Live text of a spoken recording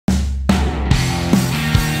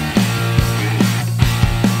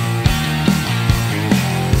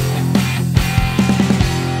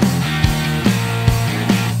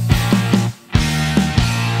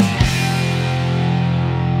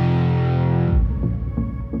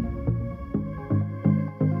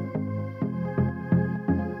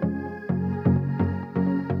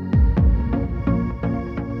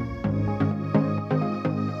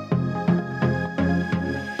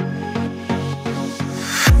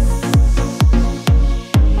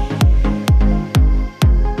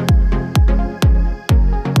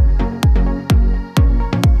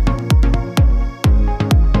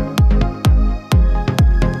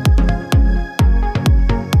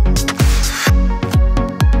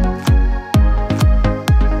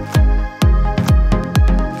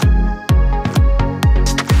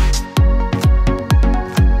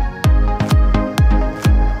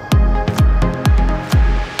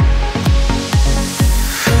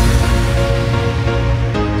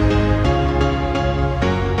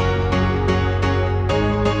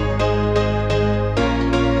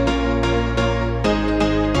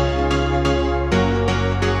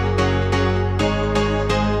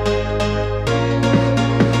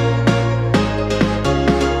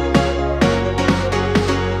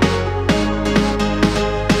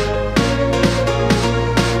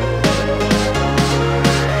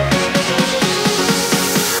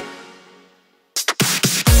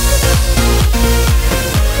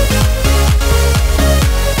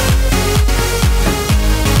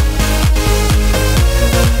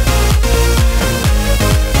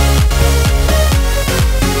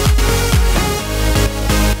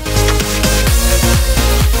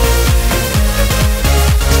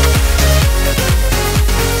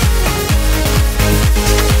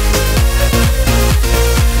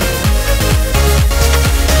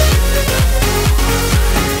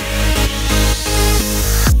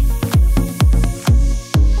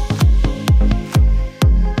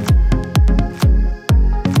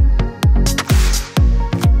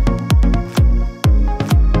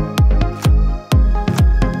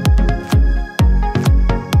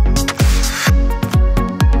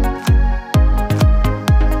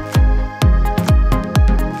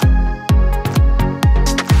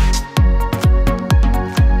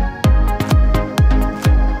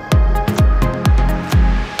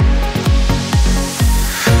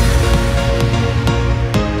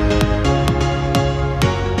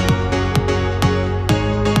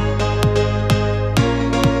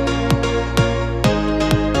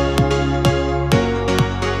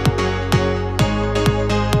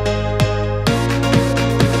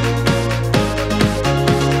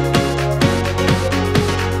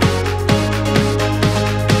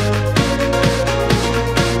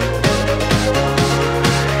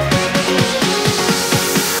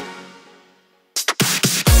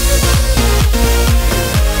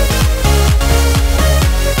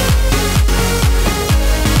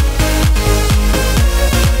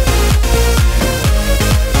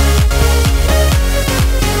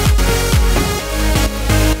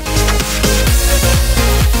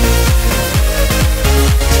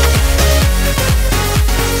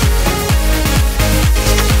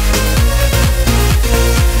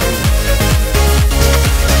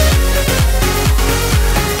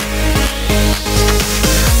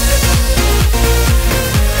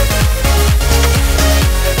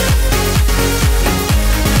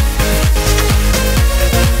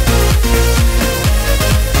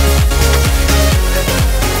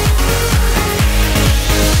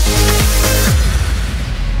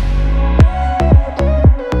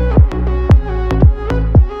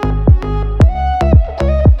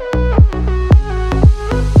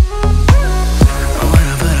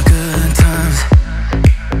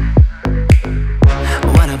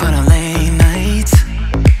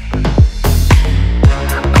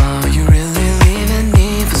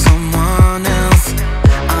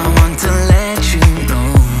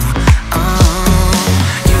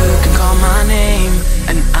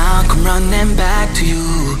running back to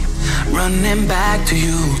you, running back to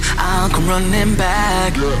you. I'll come running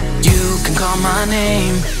back. You can call my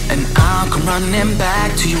name and I'll come running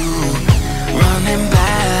back to you, running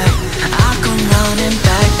back. I'll come running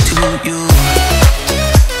back to you.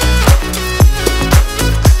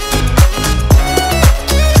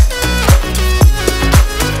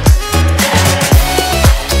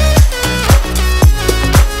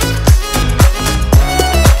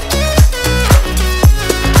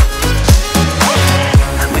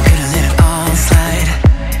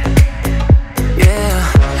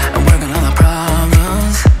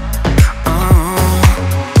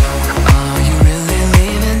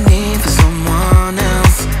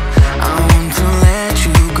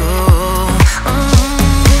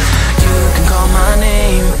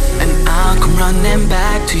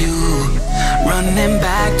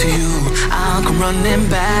 Running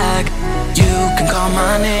back, you can call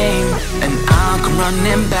my name and I'll come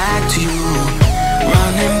running back to you,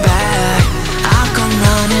 running back. I'll come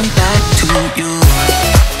running back to you.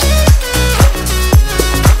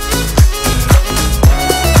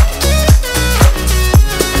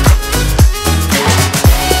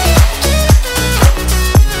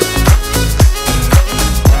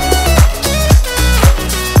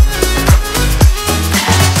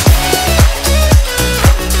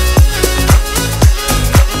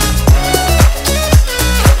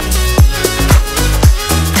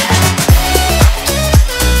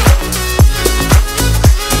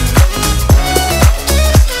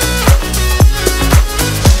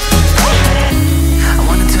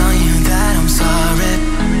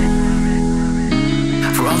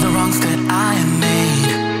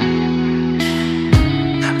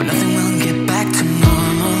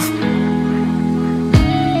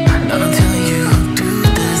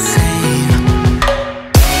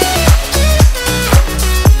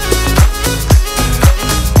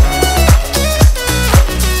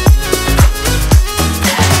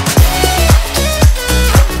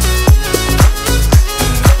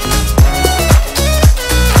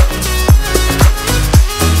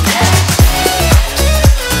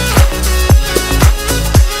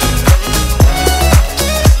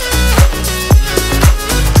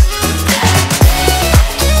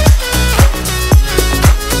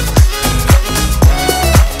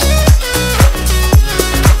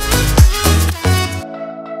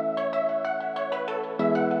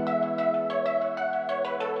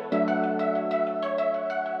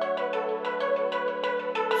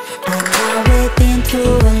 We've been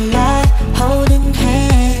through a lot, holding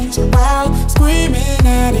hands while screaming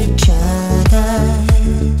at each other.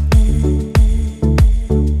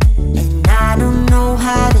 And I don't know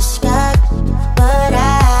how to stop, but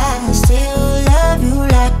I still love you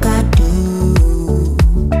like I do.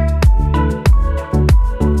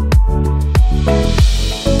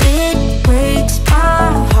 It breaks my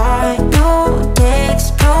heart, no text,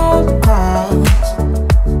 no calls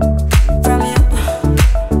from you.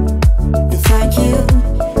 You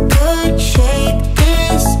could shake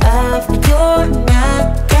this off, but you're not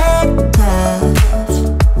that tough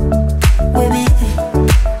with me.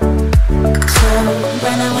 So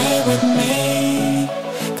run away with me,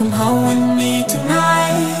 come home with me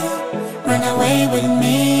tonight. Run away with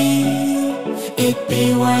me, it'd be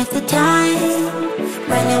worth the time.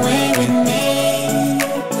 Run away with me,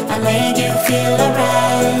 I made you feel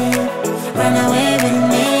alright. Run away with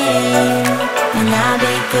me, and I'll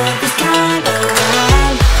be good this time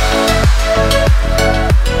around.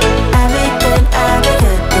 I'll be good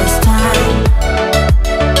this time.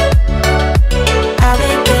 I'll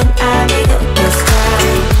be good this time.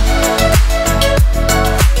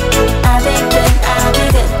 I'll be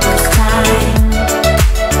good this time.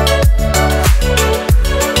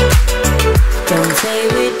 Don't say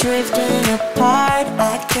we're drifting apart, I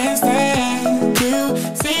can't stand to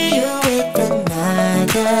see you with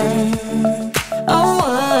another. Oh,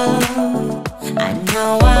 I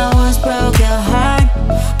know I once broke your heart,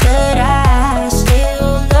 but I still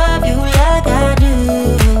love you like I do.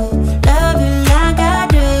 Love you like I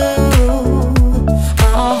do.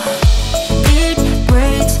 Oh, it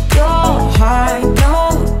breaks your heart. No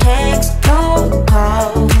text, no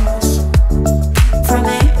calls from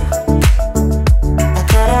me. I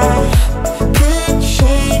thought I could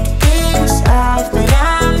shake this off, but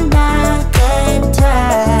I'm not that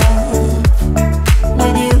tough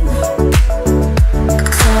with you.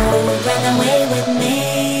 So run away with me,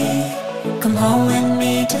 come home with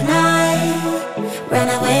me tonight. Run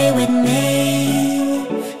away with me,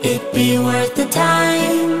 it'd be worth the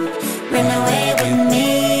time. Run away with me,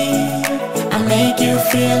 I'll make you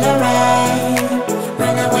feel alright.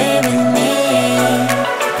 Run away with me,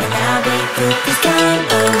 and I'll be good this time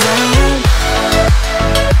around.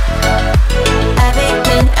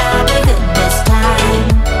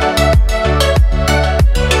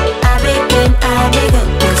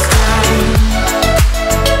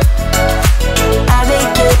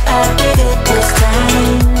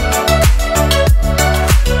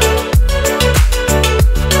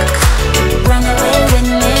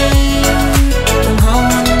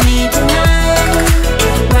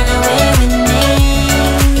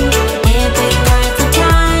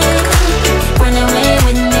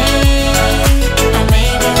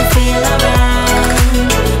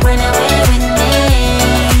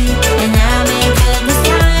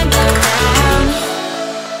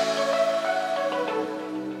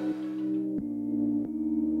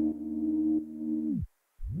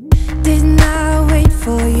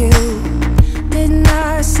 for you? Didn't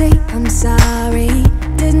I say I'm sorry?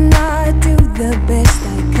 Didn't I do the best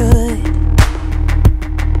I could?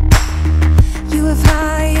 You have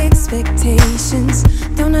high expectations.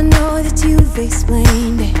 Don't I know that you've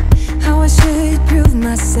explained it? How I should prove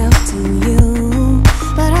myself to you,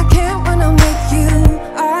 but I can't when I'm with you.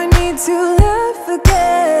 I need to laugh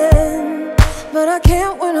again, but I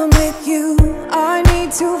can't when I'm with you. I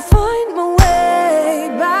need to find my way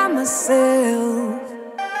by myself.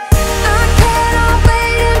 I cannot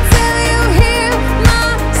wait until you hear my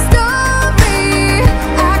story.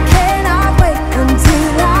 I cannot wait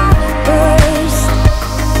until I burst.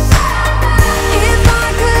 If I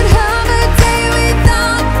could have a day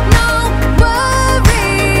without no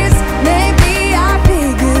worries, maybe I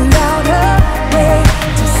figured out a way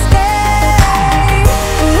to stay.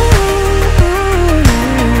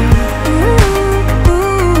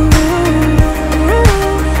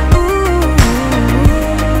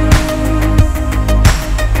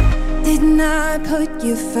 Didn't I put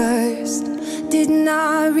you first? Didn't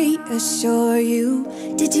I reassure you?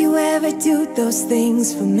 Did you ever do those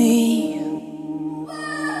things for me?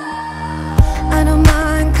 I don't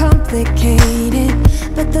mind complicated,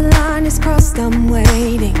 but the line is crossed. I'm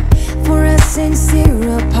waiting for a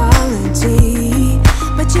sincere apology,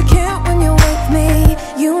 but you can't when you're with me.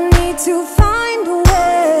 You need to find a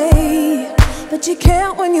way, but you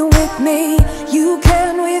can't when you're with me. You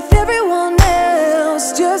can with everyone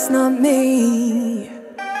else, just not me.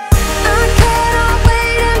 I cannot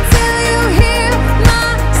wait until you hear my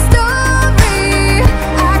story.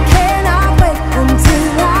 I cannot wait until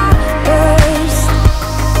I burst.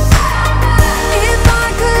 If I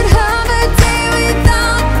could have a day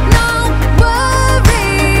without no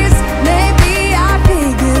worries, maybe I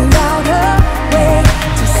figured out a way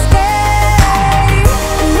to stay.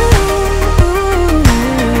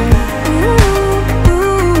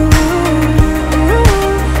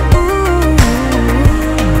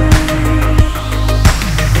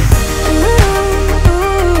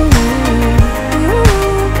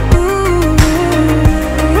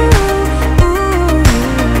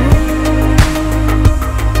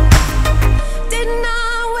 Didn't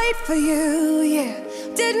I wait for you? Yeah.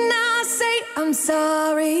 Didn't I say I'm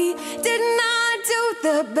sorry? Didn't I do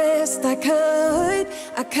the best I could?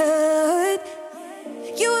 I could.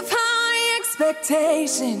 You have high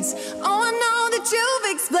expectations. Oh, I know that you've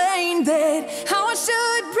explained it. How I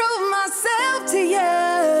should prove myself to you.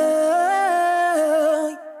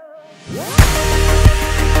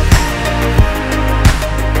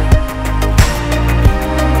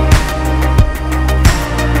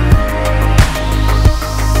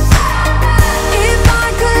 If I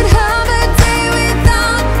could have a day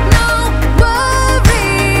without no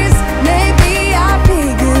worries, maybe I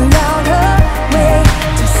figured out a way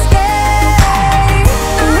to stay.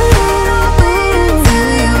 I cannot wait until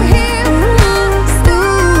you hear my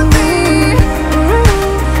story.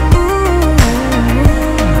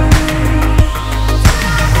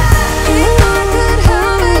 If I could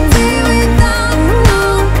have a day without no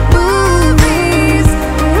worries.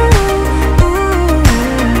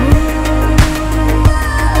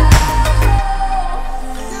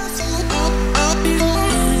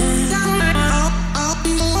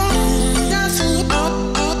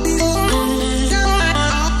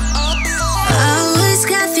 I always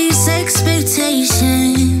got these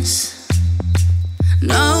expectations.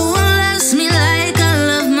 No one loves me like I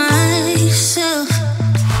love myself.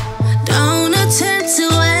 Don't attempt to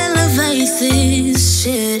elevate this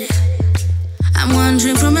shit. I'm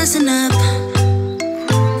wondering from messing up.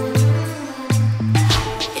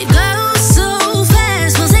 It goes so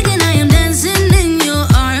fast. 1 second I am dancing in your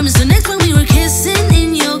arms. The next one we were kissing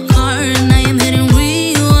in your car, and I am hitting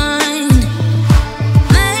rewind.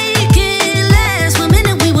 Make it last. 1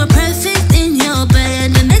 minute we were perfect in your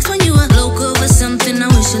bed. The next one you were loco with something I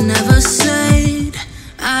wish I never said.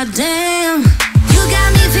 Ah damn, you got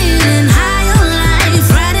me feeling high on life,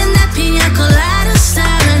 riding that pina colada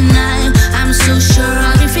starry night. I'm so sure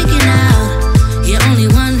I'll be freaking out. You're only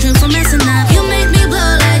wondering for messing up. You make me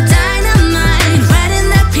blow like dynamite, riding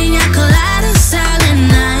that pina colada starry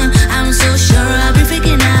night. I'm so sure I'll be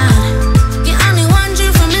freaking out. You're only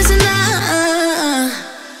wondering for messing up.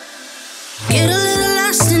 Get a little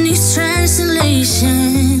lost in these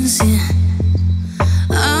translations, yeah.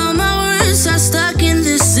 All my words are stuck in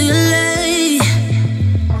this delay.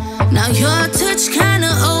 Now your touch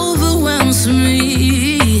kinda overwhelms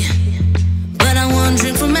me, but I'm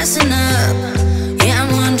wondering for messing up. Yeah,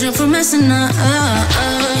 I'm wondering for messing up.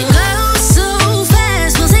 It goes so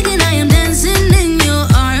fast. 1 second I am dancing in your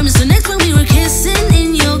arms. The next one we were kissing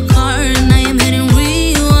in your car, and I am hitting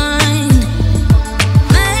rewind.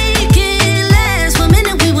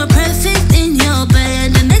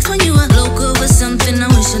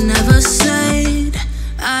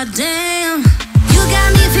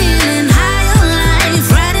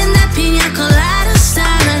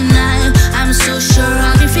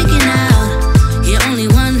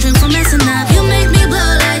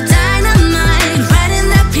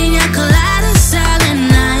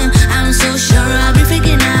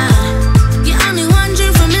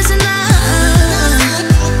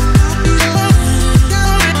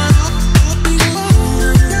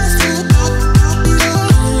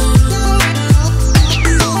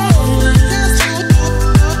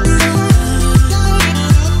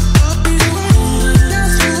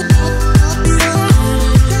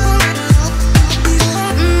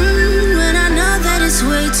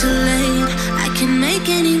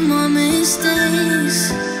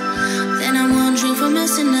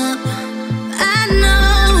 up. I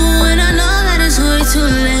know, and I know that it's way too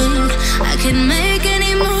late. I can make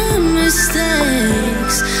any more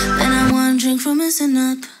mistakes. Then I one drink from messing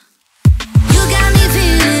up. You got me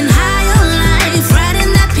feeling high on life,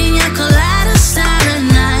 riding that pina colada starry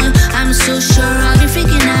night. I'm so sure I'll be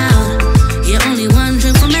freaking out. You're only one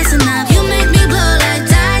drink from messing up. You make me blow like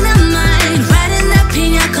dynamite, riding that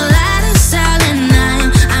pina colada starry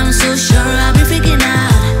night. I'm so sure I'll be freaking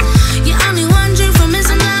out. You're only one drink from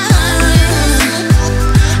messing up.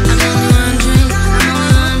 I'm only one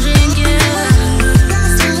drink, yeah.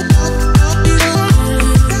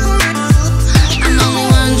 I'm only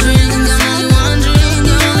one drink, I'm only one drink,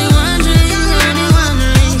 only one drink, only one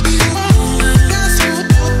drink.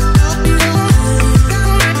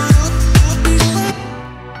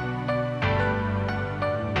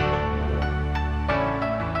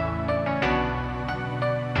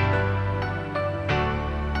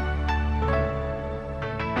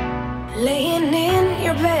 Laying in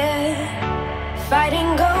your bed,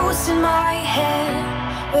 fighting ghosts in my head.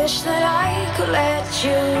 Wish that I could let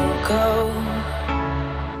you go.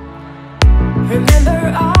 Remember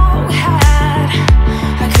all we had.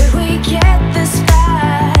 How could we get this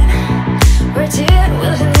bad? Where did we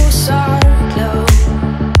lose our glow?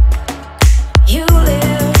 You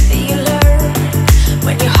live, you learn.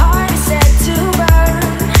 When your heart is set to burn,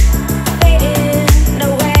 fading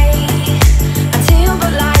away until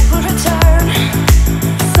the light will return.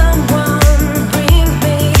 Someone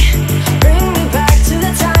bring me back to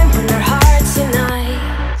the time when our hearts unite.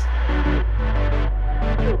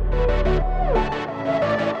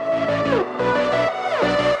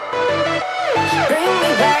 Bring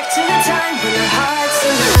me back to the time when our hearts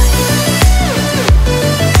unite.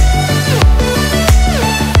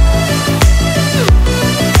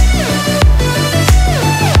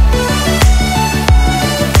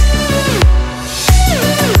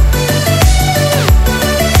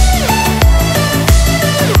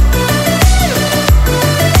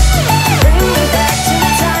 Bring me back to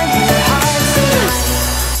the time when our hearts unite.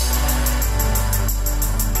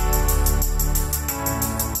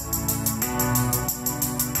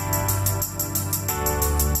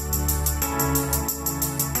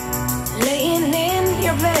 Laying in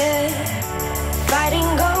your bed, fighting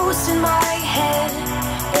ghosts in my head.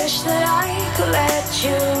 Wish that I could let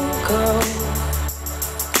you go.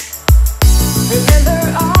 Remember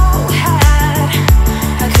all we had.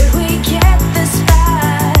 How could we get this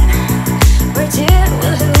bad? Where did we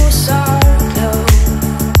lose our glow?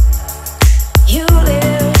 You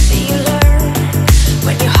live, you learn.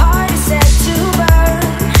 When your heart is set to burn,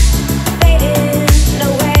 fading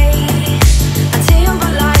away until the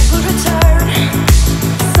light will return.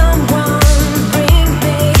 Someone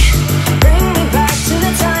bring me back to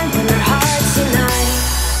the time when our hearts unite.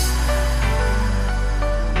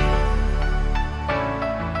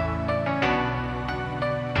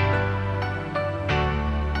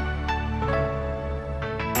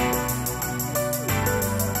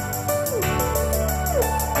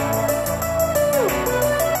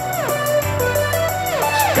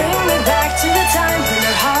 Bring me back to the time when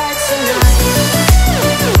our hearts unite.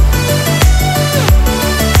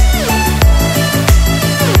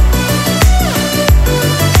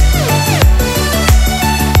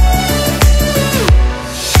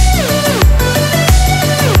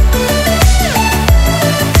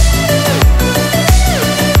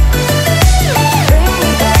 Bring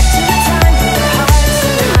me back to the time when our hearts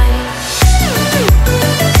unite.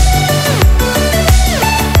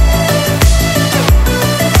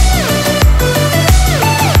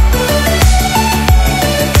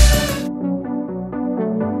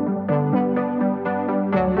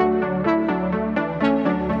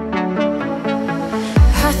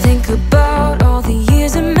 I think about all the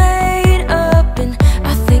years I made up, and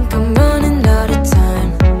I think I'm running out of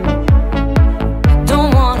time.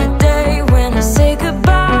 Don't want a day when I say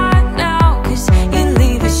goodbye now, 'cause you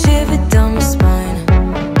leave a shiver down my spine.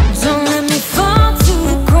 Don't let me fall to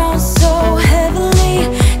the ground so heavily,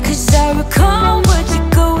 'cause I recall what you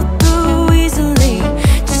go through easily.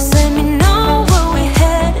 Just let me know where we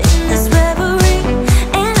head in this reverie,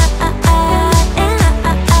 and I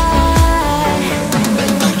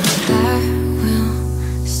will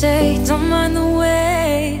stay. Don't mind the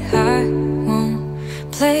wait, I won't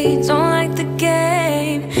play. Don't like the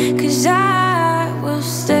game, 'cause I will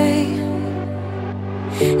stay,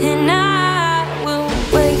 and I will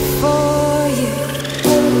wait for you.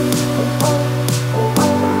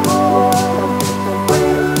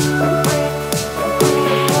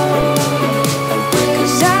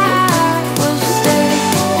 'Cause I will stay,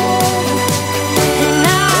 and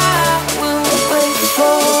I will wait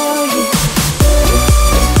for you.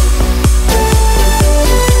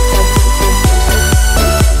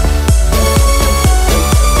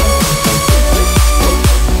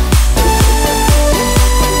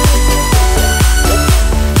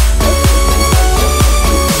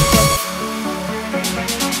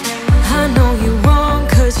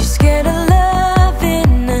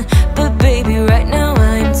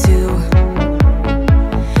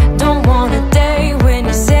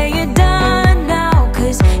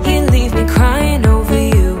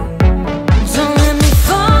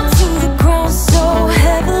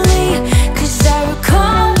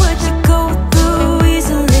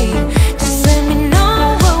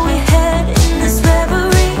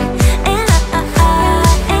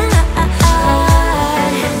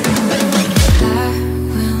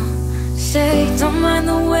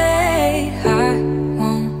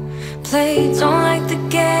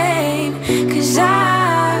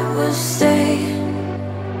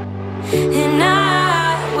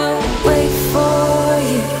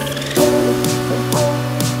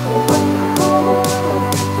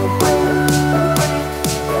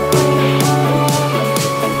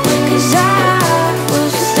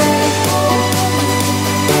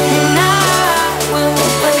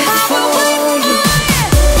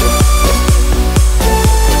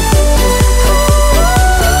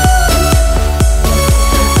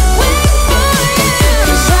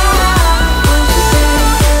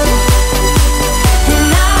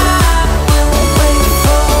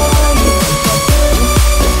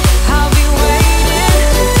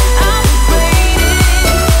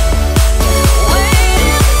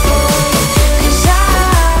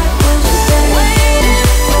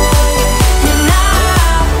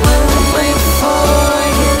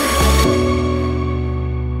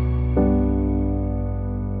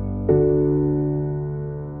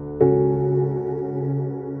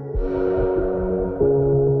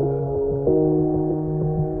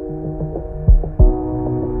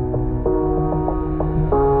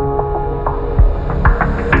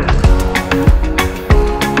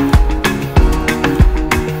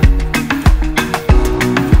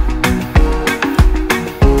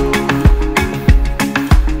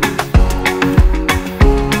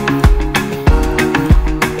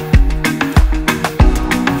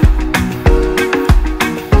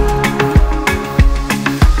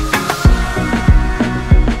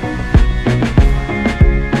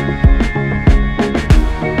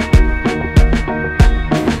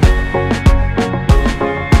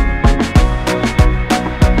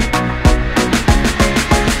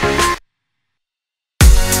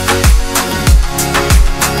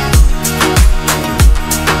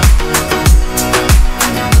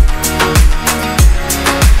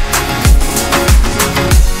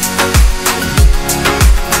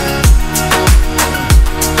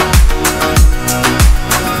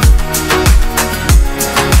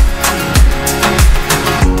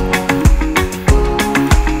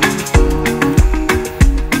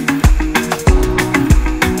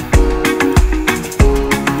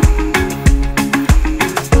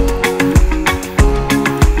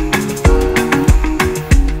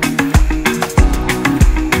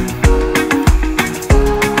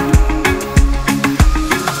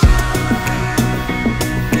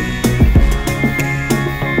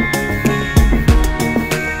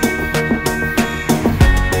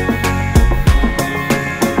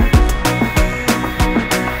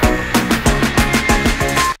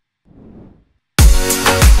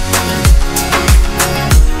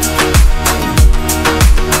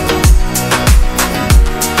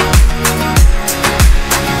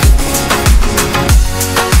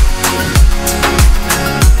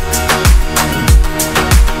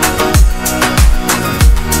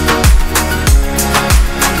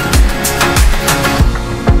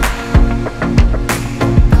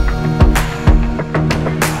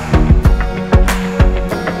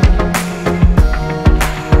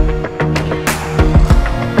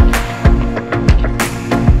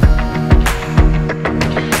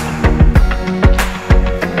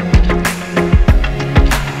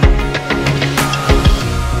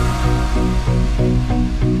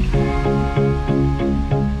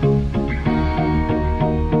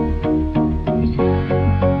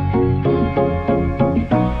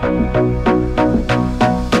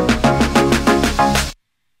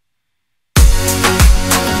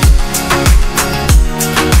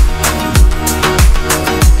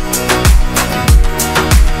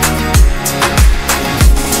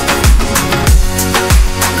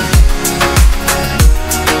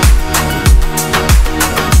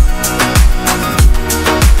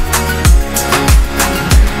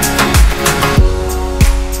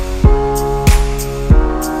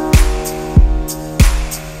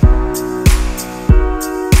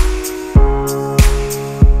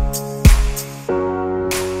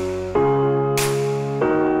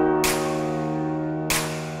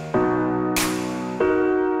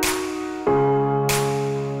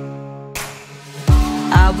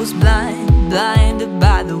 blinded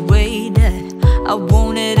by the way that I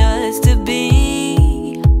wanted us to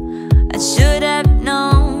be. I should have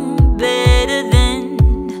known better then.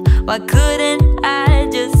 Why couldn't I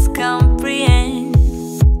just comprehend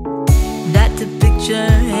that the picture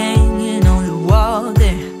hanging on the wall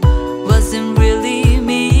there wasn't really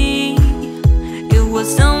me? It was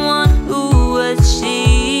someone who was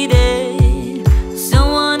cheated,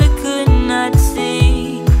 someone who could not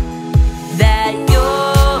see that your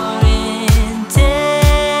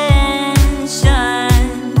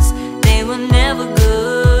intentions, they were never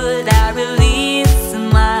good. I released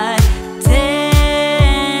my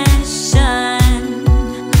tension,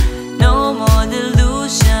 no more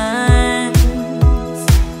delusions.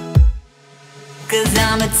 'Cause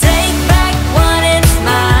I'ma take back what is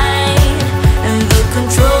mine and the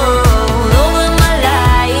control over my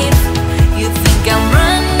life. You think I'm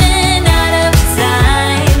running out of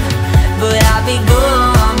time, but I'll be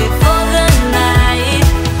gone before the night.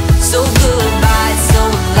 So goodbye, so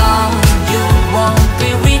long, you won't be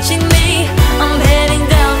reaching me. I'm heading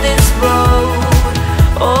down this road.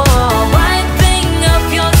 Oh, wiping up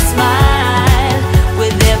your smile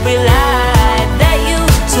with every lie that you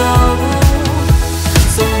told.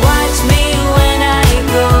 So watch me when I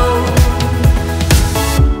go.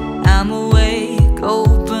 I'm awake,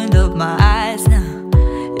 opened up my eyes now.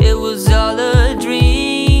 It was all a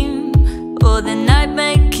dream. Oh, the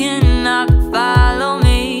nightmare cannot follow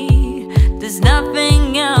me. There's nothing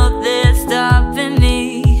out there stopping me.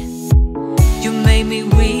 You made me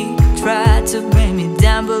weak, tried to bring me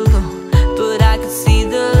down below, but I could see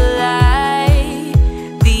the light.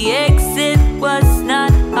 The exit was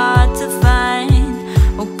not hard to find.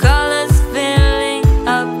 Oh, colors filling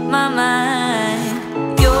up my mind.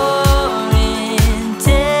 Your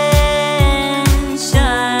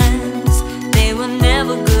intentions, they were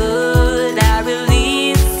never good. I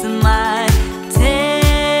released my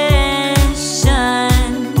tension,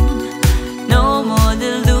 no more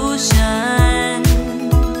delusions.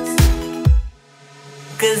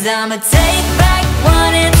 'Cause I'ma take back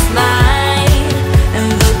what is mine and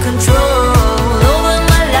the control over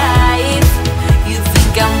my life. You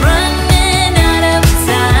think I'm running out of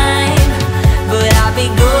time, but I'll be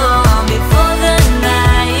gone before the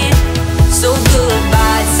night. So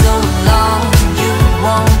goodbye, so long, you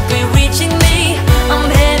won't be reaching me. I'm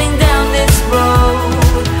heading down this road.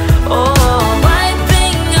 Oh,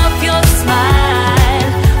 wiping up your smile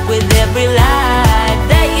with every lie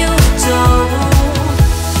that you told.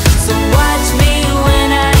 So watch me when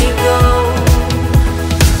I go.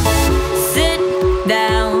 Sit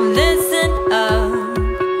down, listen up.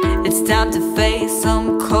 It's time to face some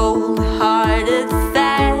cold-hearted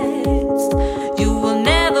facts. You will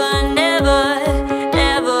never, never,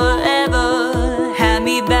 ever, ever have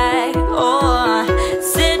me back. Or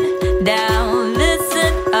sit down,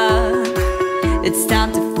 listen up. It's time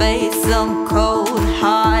to face some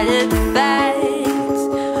cold-hearted facts.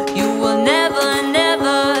 You will never,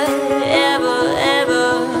 never, ever, ever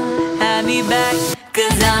have me back.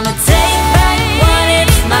 'Cause I'ma take back what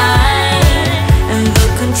is mine and the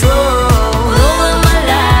control over my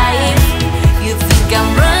life.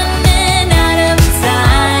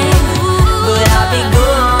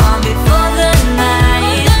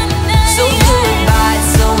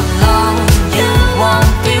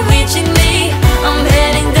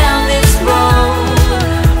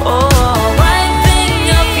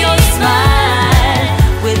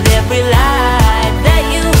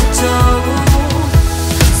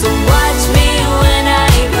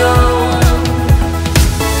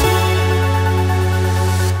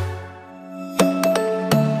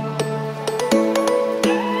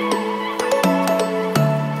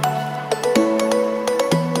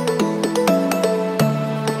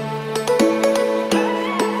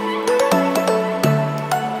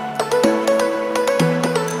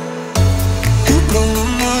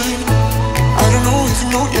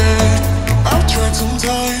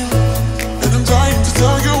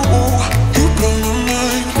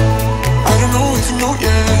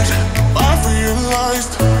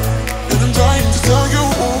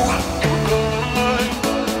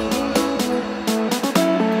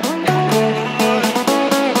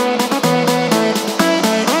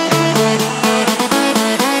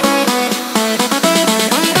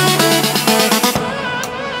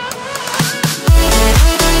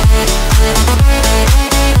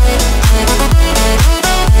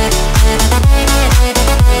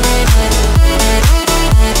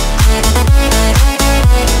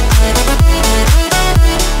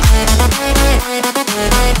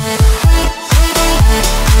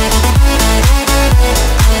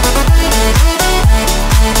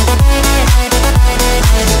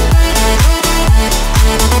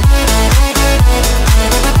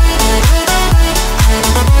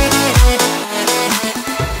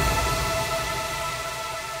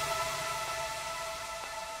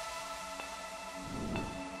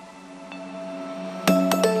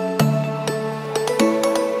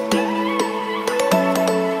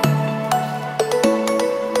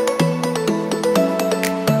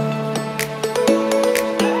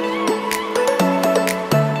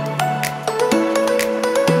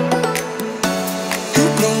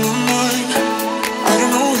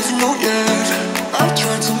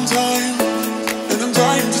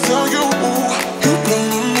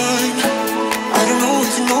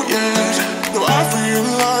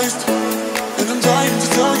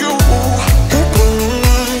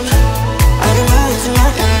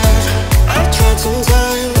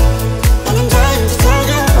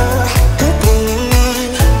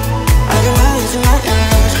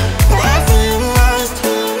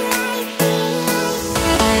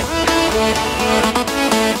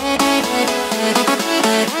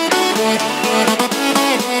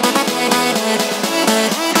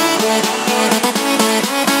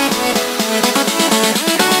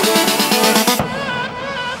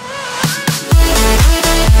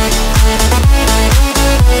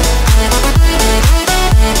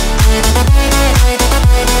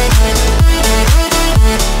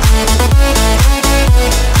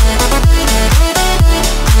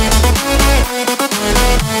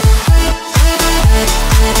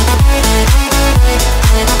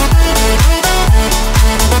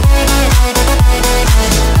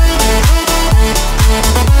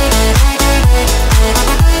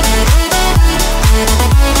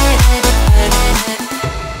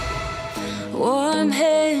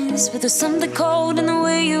 kiss, but there's something cold in the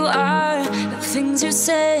way you are. The things you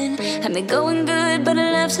said had me going good, but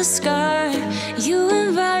it left a scar. You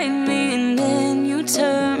invite me and then you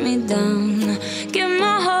turn me down. Get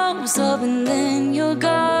my hopes up and then you're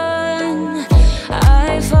gone.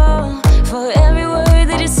 I fall for every word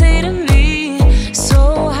that you say to me. So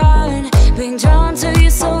hard being drawn to you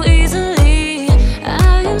so easily.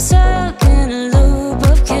 I am stuck in a loop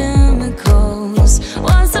of chemicals.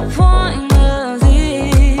 What's the point of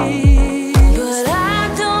this? But I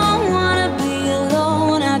don't wanna be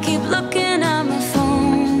alone. I keep looking at my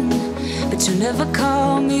phone, but you never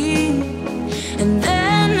call me. And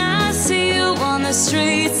then I see you on the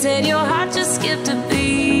street. Said your heart just skipped a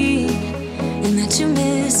beat, and that you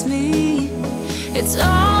miss me. It's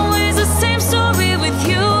always the same story with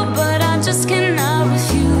you, but I just cannot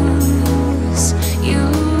refuse you.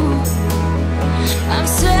 I'm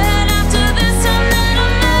sad after this time that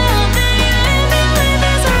I'm out, that you leave me with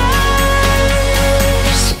this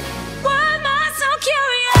rush. Why am I so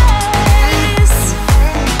curious?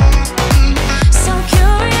 So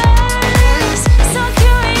curious, so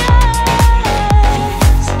curious.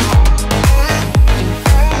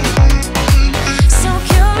 So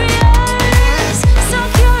curious, so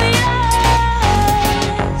curious.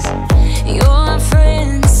 Your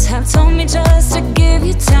friends have told me just to give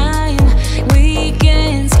you time.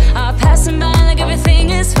 Weekends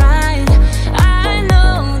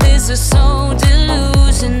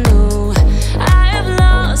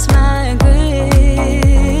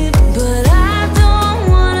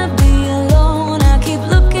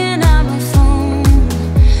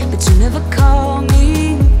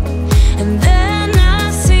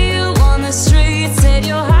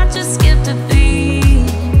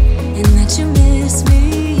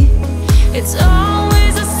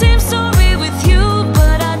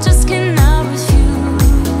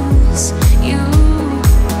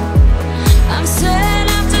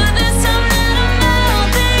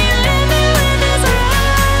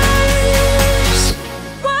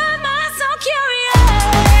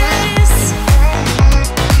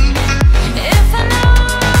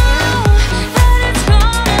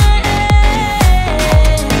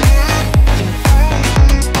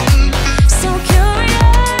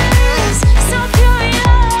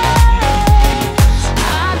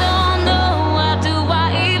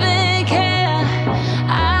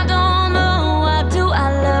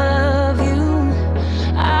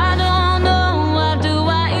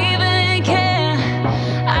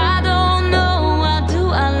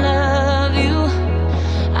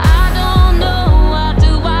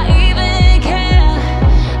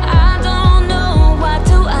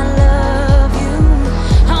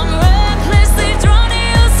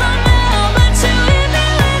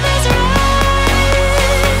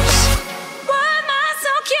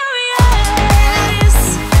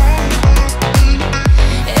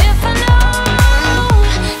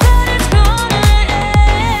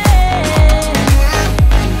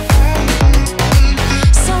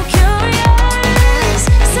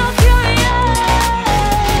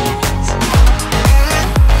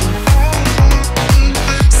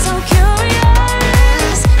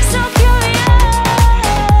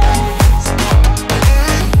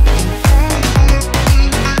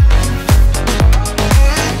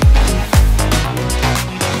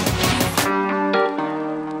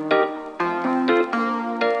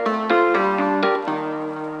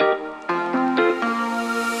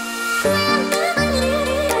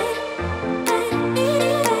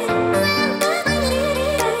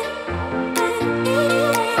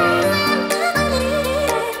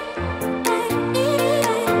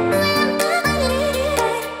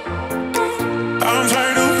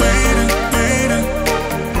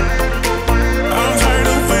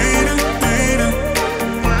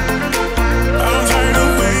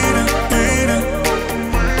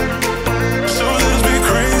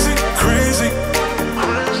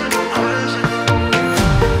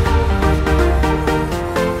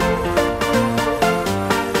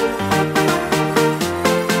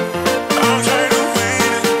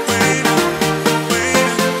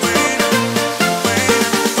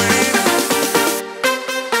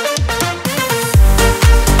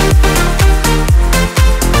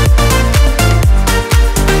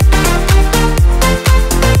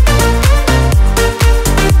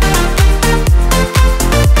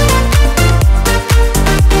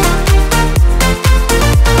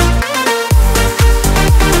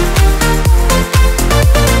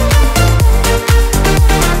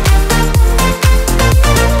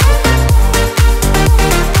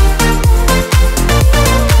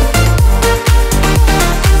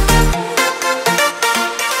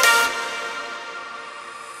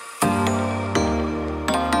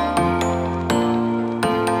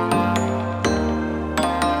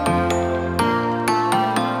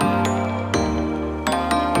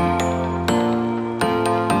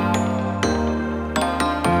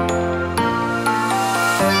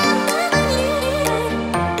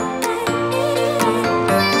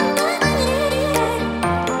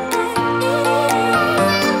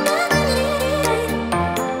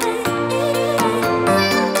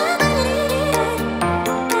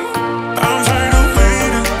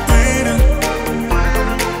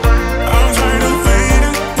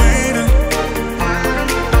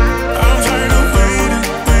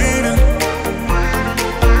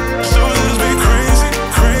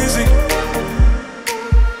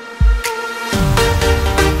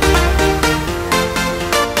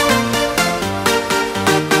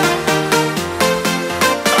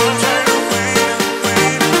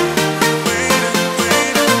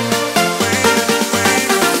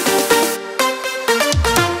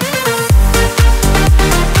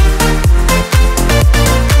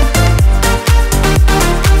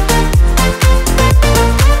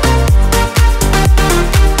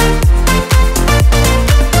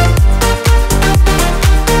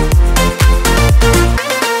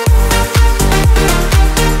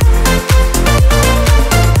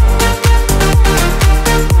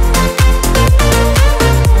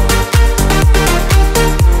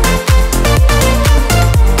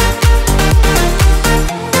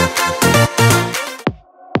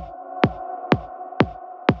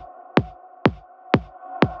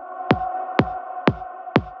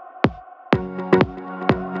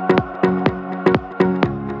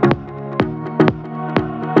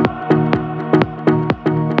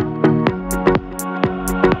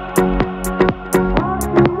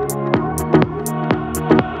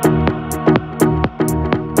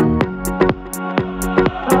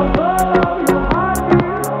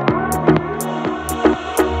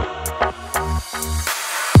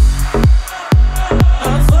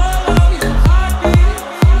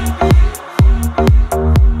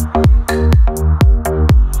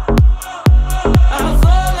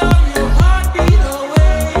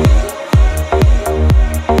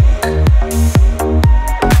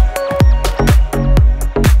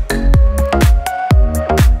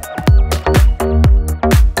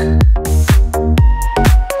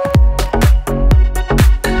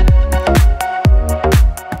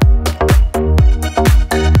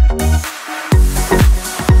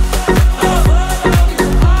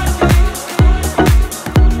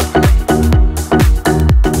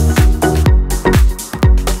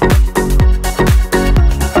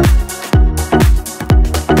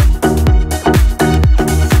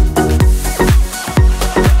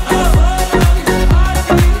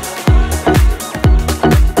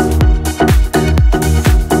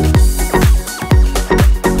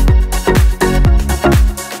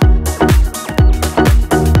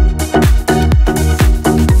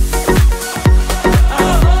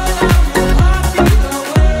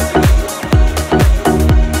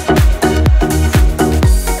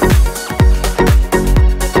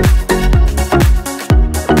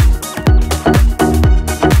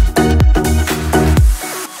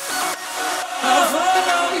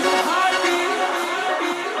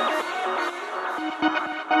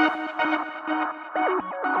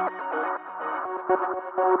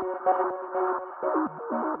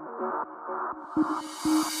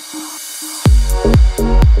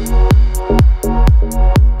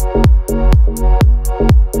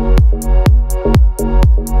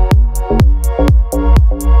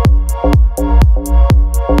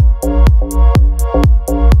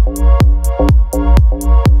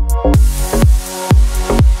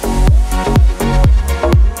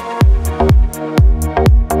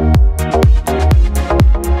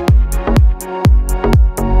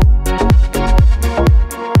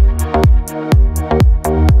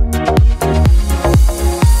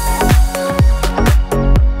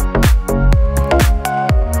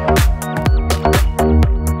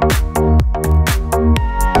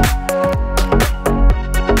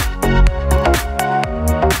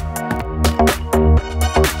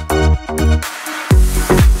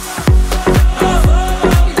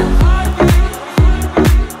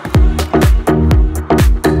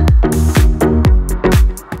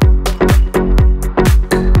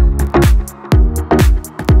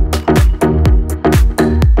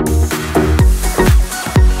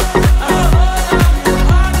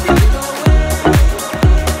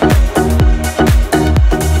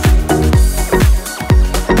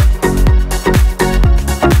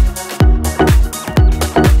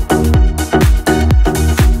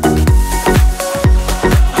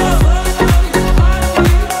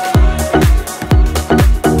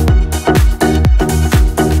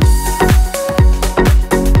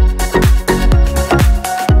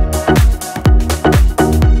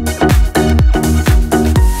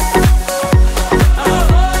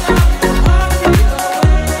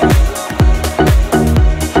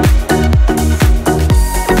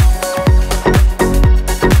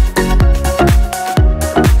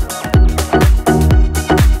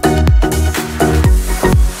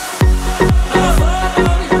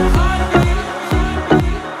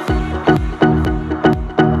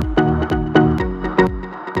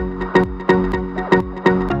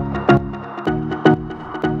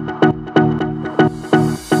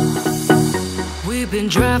Been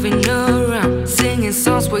driving around, singing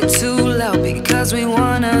songs way too loud because we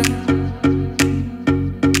wanna.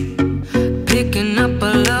 Picking up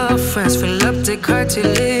all our friends, fill up the car till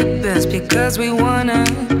it bends because we wanna.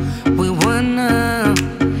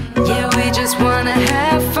 Yeah, we just wanna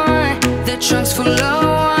have fun. The trunk's full of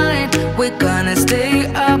wine. We're gonna stay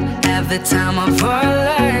up, have the time of our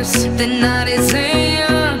lives. The night is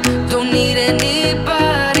young, don't need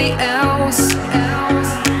anybody else.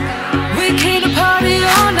 We came to party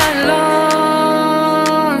all night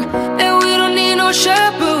long, and we don't need no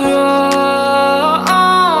chaperone.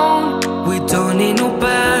 We don't need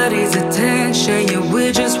nobody's attention, yeah,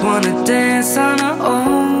 we just wanna dance on our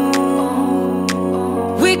own.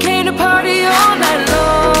 We came to party all night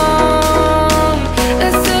long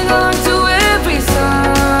and sing along to every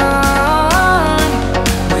song.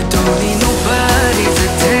 We don't need nobody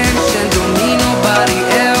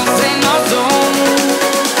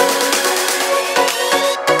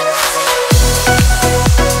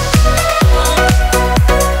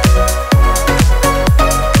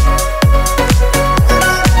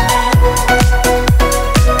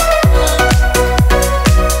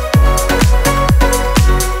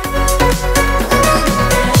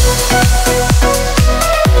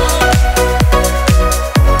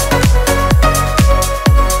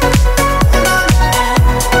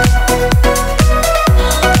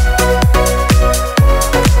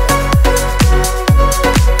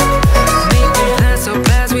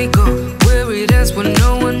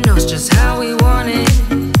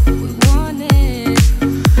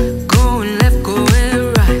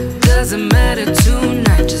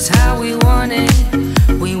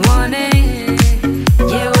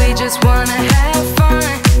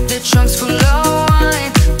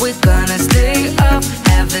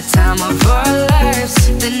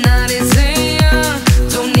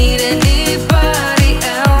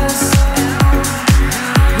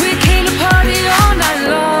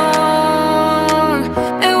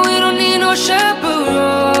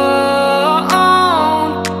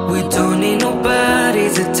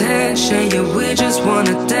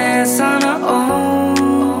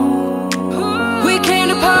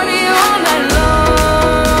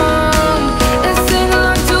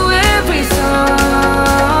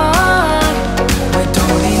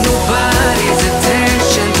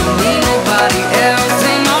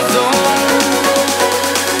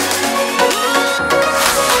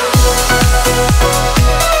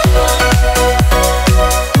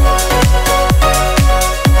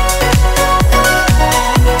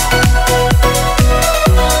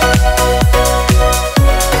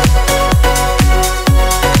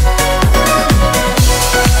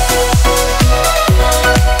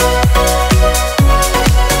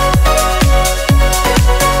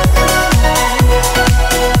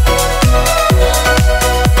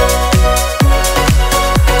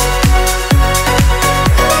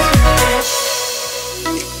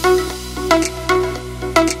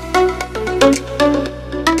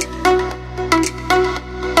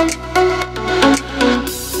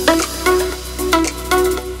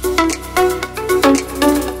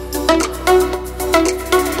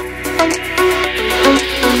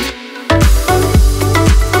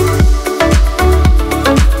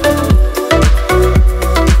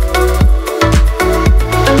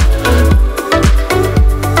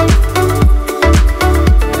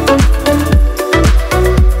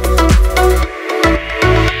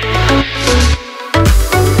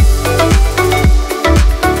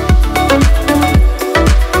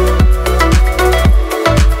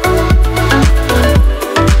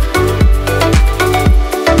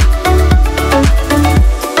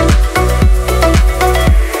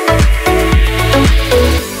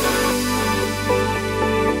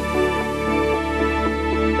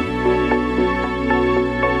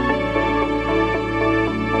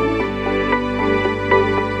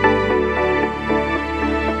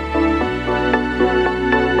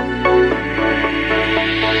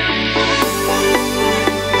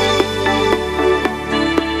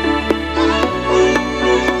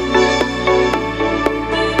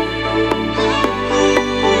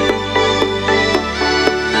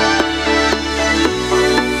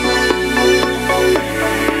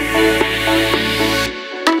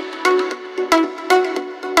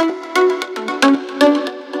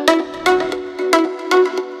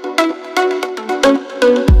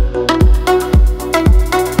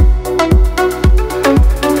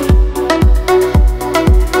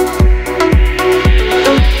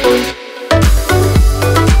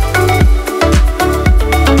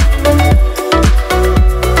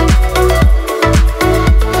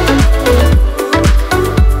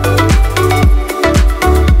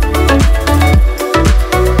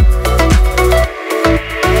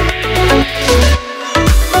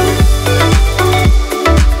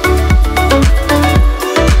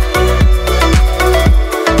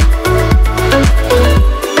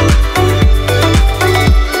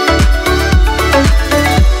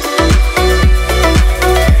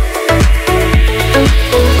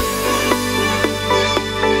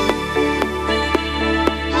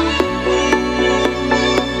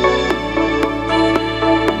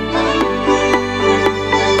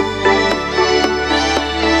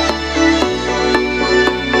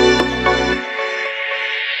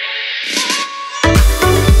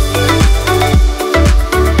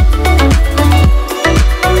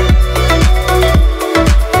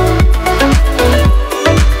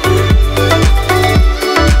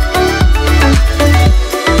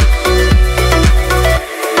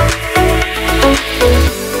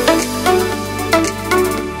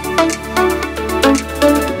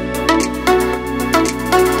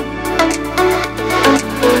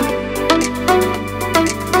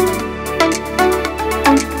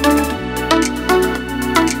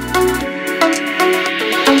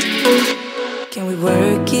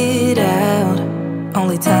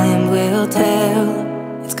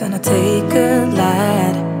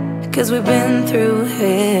 'cause we've been through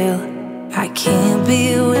hell. I can't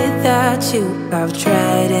be without you. I've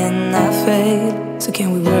tried and I failed. So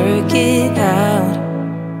can we work it out?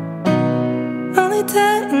 Only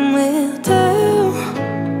time will tell.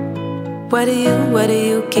 Why do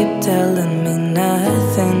you keep telling me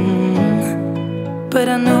nothing? But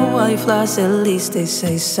I know all your flaws, at least they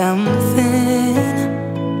say something.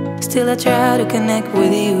 Still I try to connect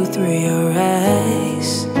with you through your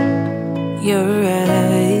eyes. Your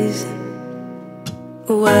eyes.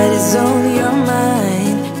 What is on your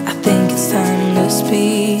mind? I think it's time to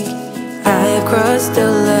speak. I have crossed the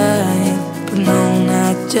line, but no,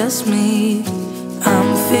 not just me. I'm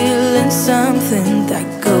feeling something that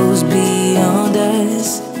goes beyond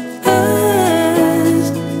us. Us.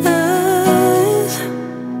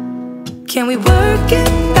 Can we work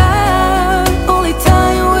it out? Only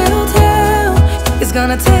time will tell. It's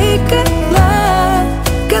gonna take a lot,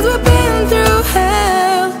 'cause we've been through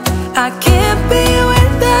hell. I can't be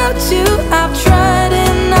without you. I've tried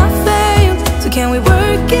and I failed. So can we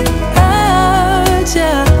work it out?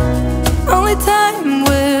 Yeah. Only time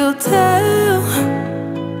will tell.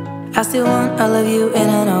 I still want all of you and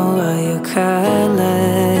I know all your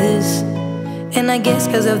colors. And I guess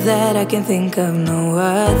 'cause of that I can think of no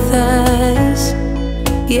others.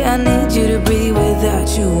 Yeah, I need you to breathe. Without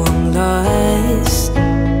you I'm lost.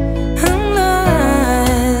 I'm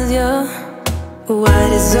lost, yeah. What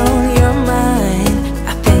is on your mind?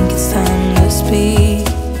 I think it's time to speak.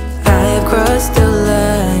 I have crossed the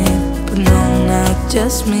line, but no, not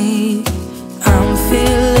just me. I'm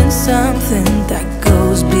feeling something that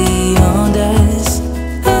goes beyond us.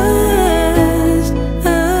 Us,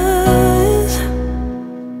 us.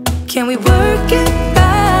 Can we work it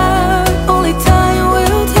out? Only time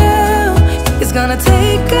will tell. It's gonna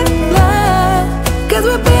take a lot, 'cause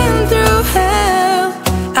we've been through hell.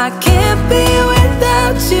 I can't be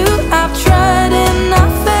without you. I've tried and I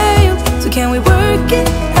failed. So can we work it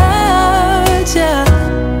out? Yeah.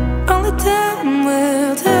 Only time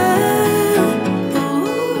will tell.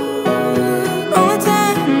 Only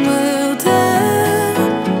time will tell.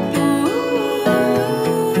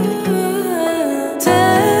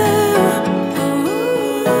 Tell.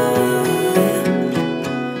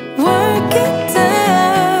 Work it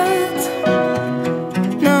out.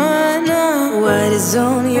 No, I know what is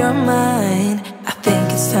on your mind. I think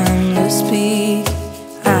it's time to speak.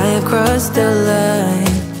 I have crossed the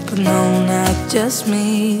line, but no, not just me.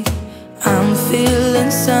 I'm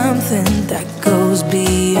feeling something that goes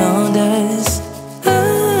beyond us.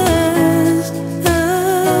 Us,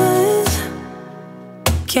 us.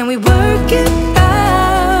 Can we work it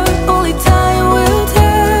out? Only time will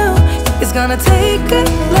tell. It's gonna take a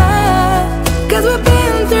lot, 'cause we've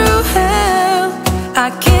been through hell. I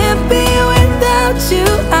can't be without you.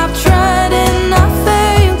 I've tried and I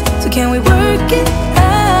failed. So can we work it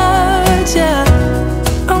out? Yeah.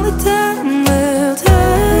 Only time will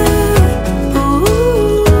tell.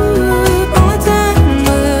 Ooh, only time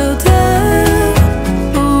will tell.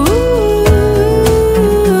 Ooh,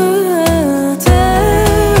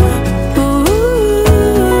 tell. Ooh.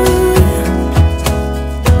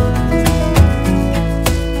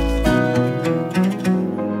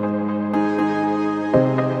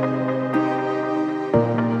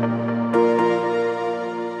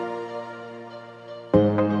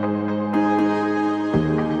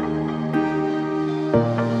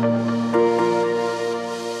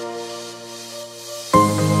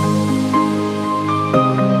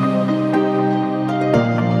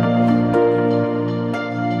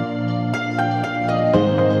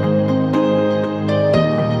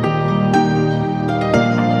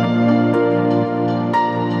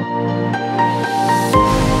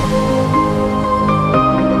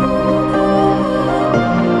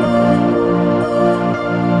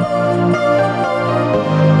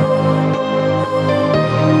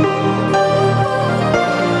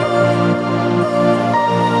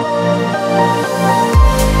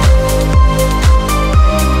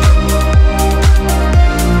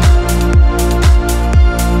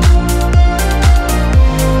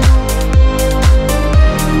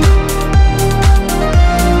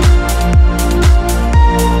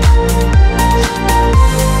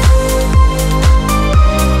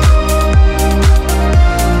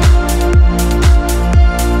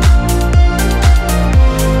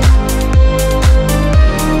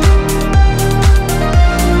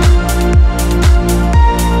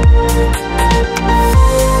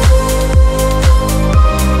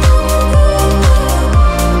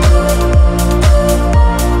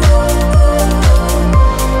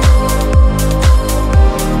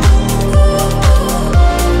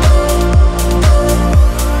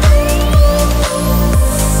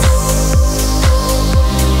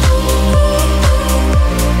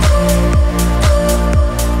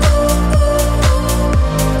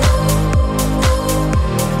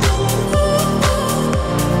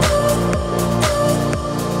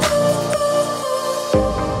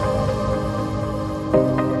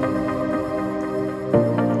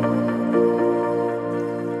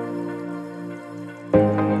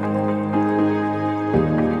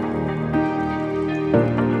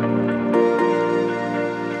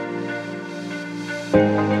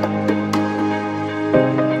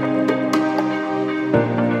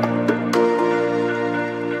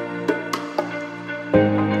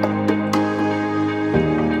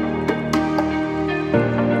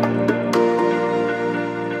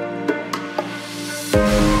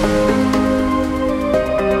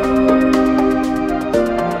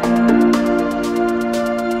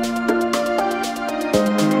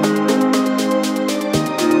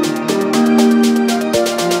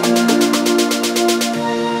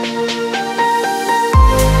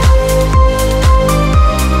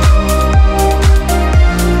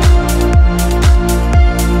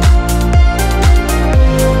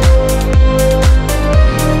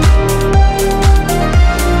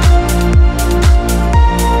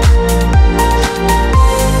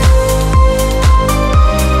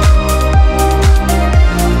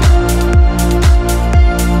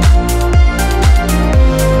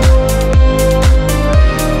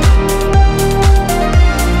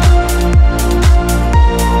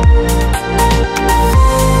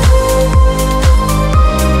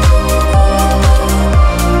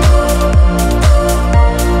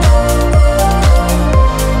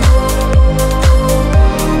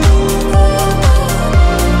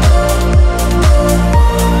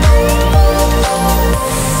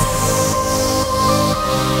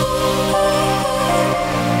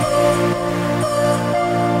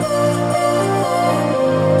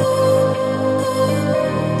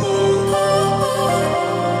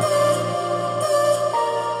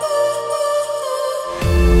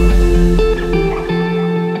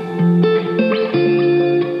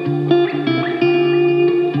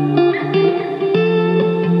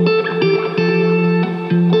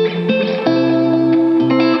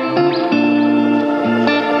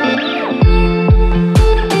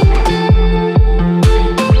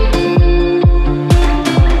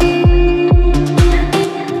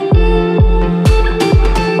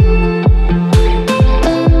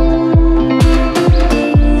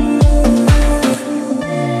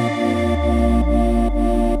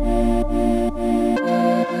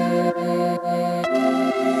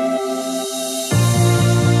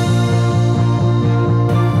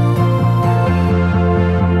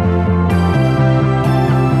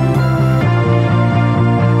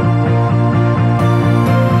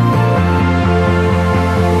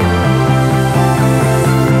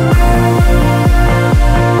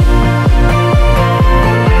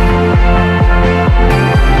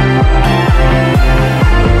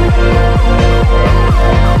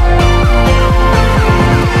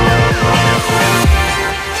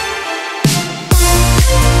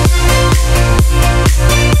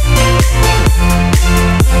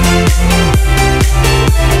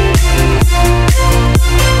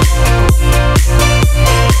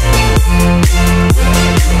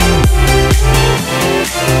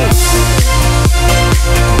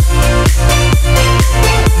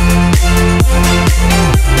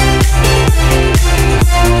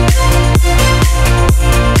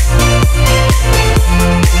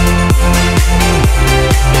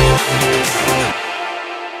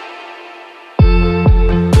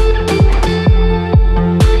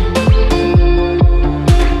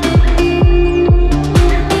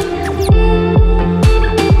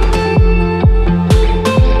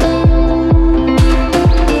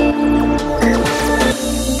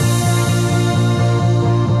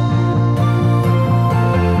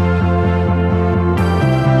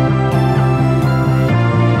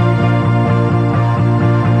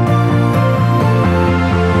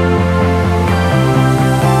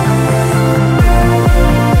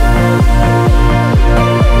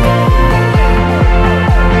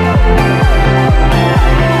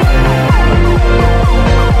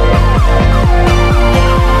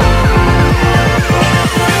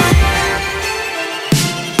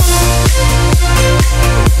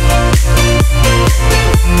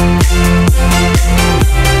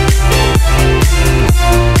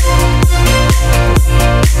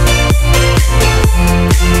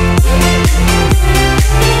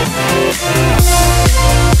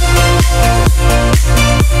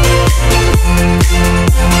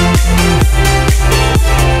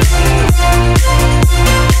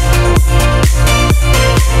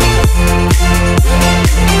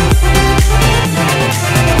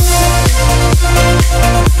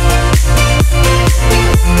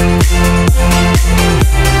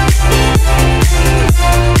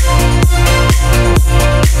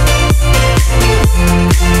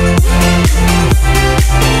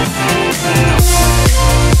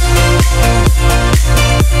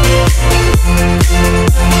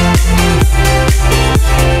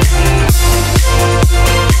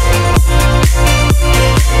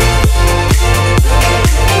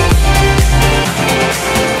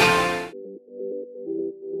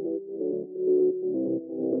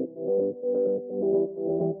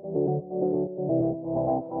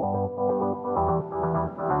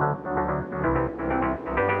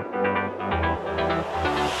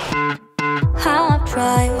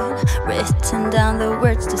 tried, written down the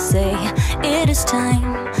words to say it is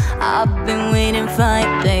time. I've been waiting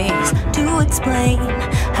 5 days to explain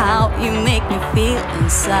how you make me feel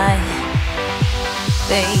inside.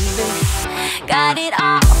 Baby, got it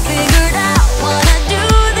all figured out, wanna do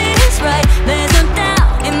this right. There's no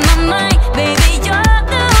doubt in my mind, baby, you're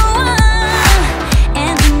the one.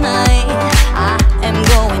 And tonight, I am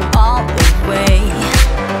going all the way.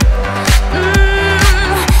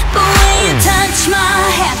 The way you touch my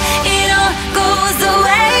hand, it all goes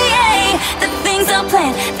away. The things I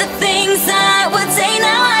planned, the things I would say,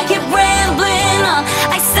 now I keep rambling on.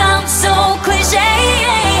 I sound so cliche.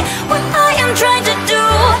 What I am trying to do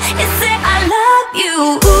is say I love you.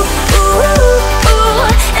 Ooh, ooh, ooh.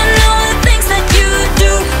 And all the things that you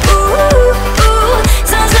do. Ooh, ooh.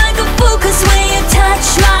 Sounds like a fool, 'cause when you touch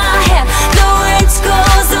my hair, the words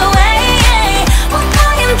goes away. What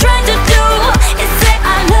I am trying to do is say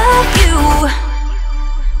I love you.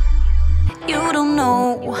 You don't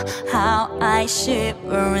know how I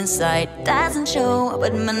shiver inside. Doesn't show,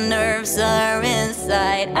 but my nerves are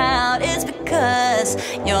inside out. It's because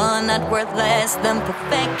you're not worth less than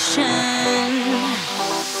perfection.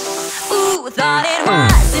 Ooh, thought it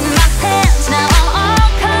was in my hands, now I'm all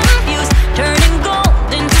confused. Turning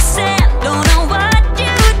gold into sand, don't know what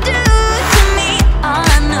you do to me. All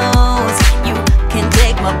I know is you can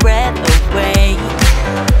take my breath away.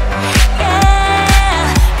 Yeah,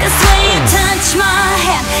 'cause when you touch my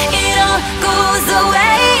hand, it all goes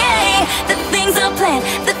away. The things I planned,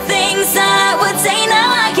 the things I would say, now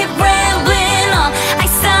I keep rambling on. I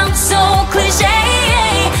sound so cliche.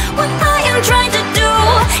 What I am trying to do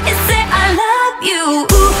is say I love you.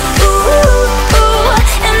 Ooh, ooh, ooh.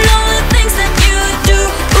 And all the things that you do.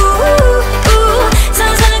 Ooh, ooh.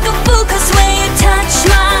 Sounds like a fool, 'cause when you touch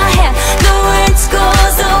my hand, the words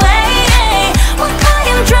goes away. What I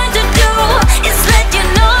am trying to do is let you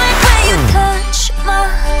know that when you touch my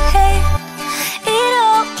hand, it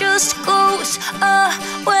all just goes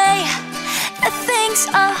away. The things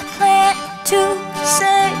I plan to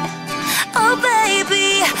say, oh baby,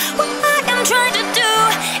 what I am trying to do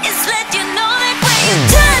is let you know that when you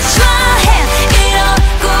touch my hand, it all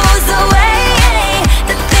goes away.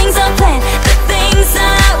 The things I plan, the things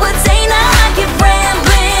I would say, now I keep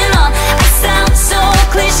rambling on. I sound so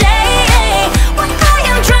cliche. What I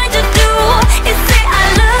am trying to do is say I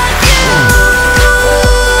love you.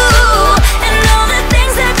 And all the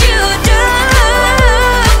things that you do,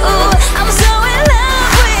 I'm so in love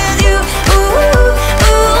with you. Ooh,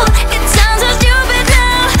 ooh. It sounds so stupid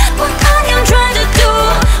now. What I am trying to do,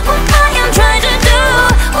 what I am trying to do,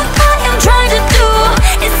 what I am trying to do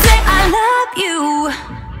is say I love you.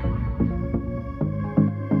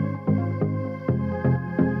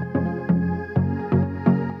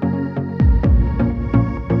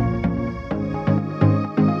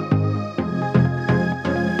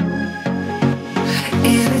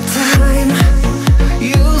 Anytime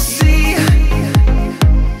you'll see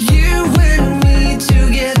you and me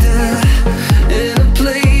together in a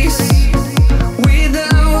place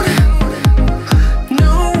without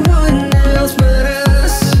no one else but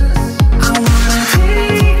us. I wanna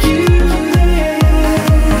take you there.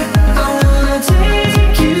 I wanna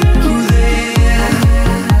take you there.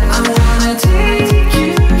 I wanna take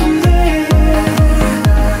you there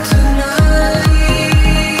tonight.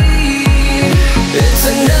 It's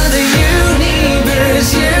another universe,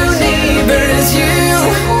 universe, you.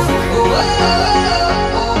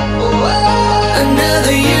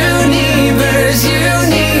 Another universe,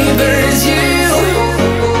 universe, you.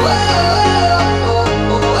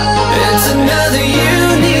 It's another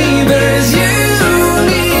universe,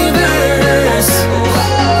 universe.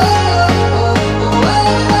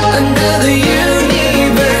 Another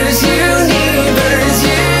universe, universe,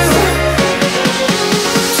 you.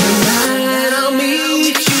 Tonight I'll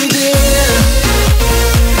meet you there.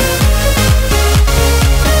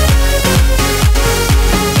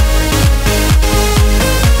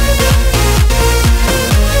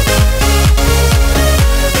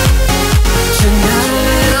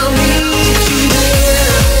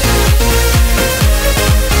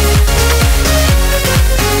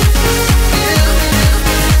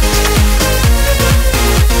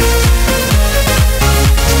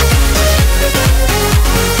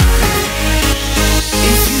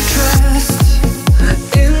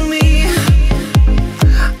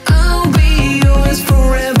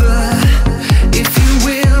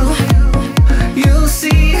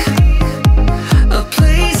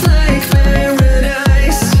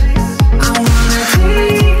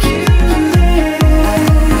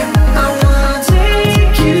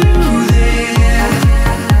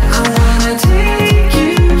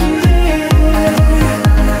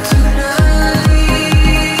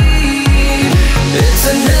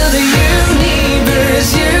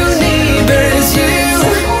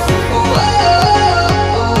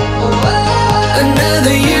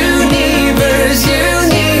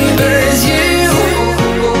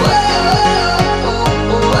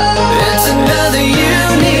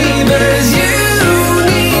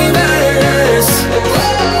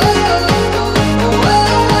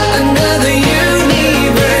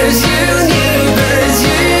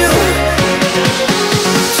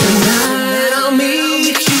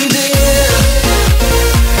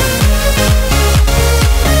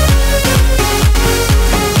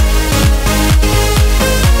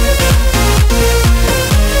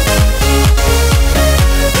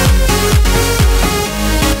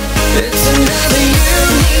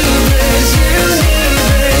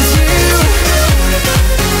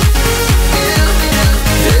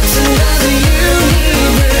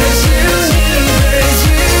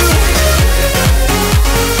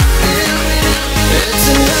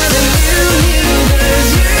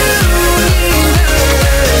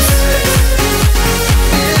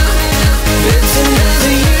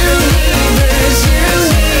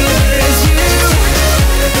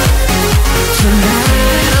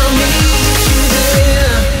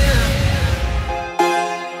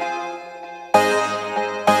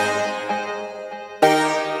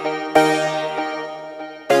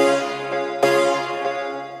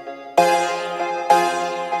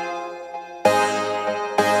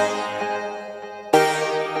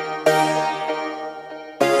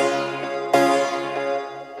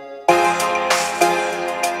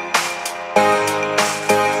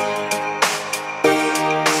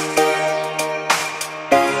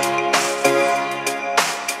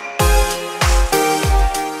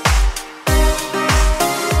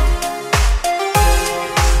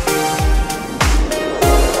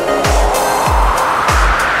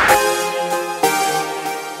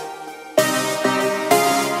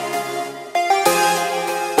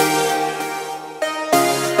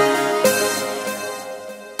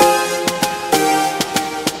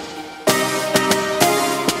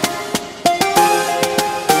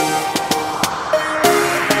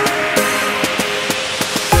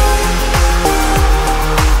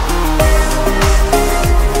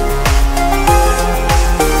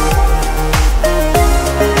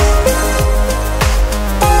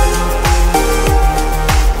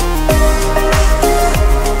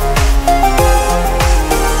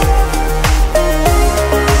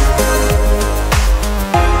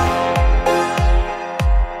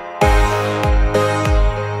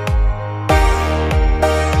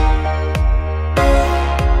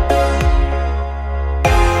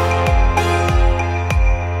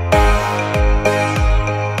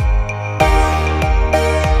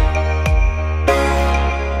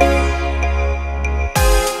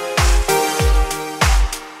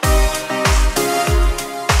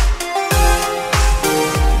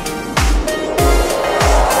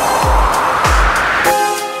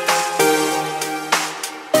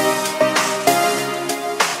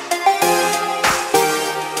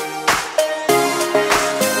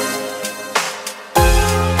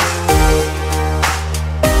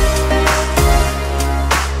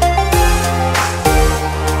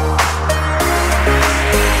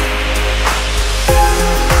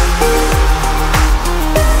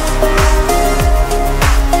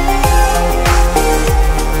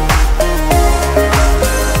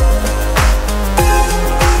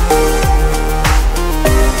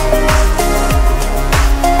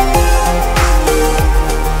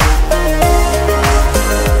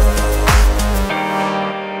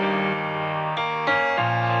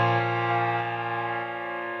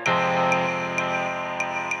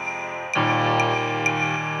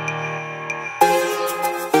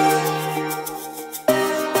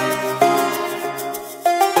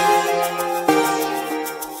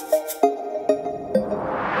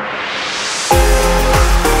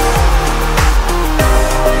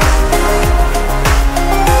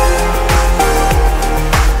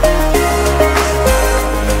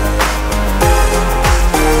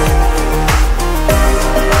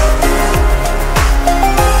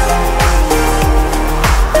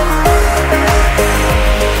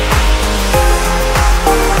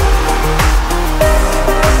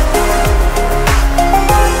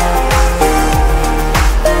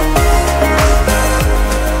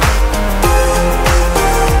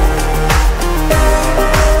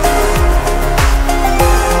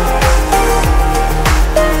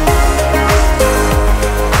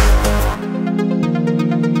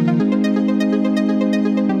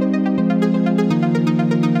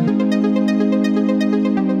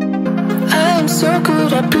 so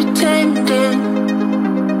good at pretending.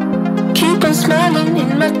 Keep on smiling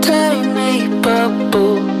in my tiny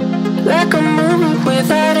bubble, like a movie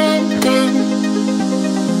without ending.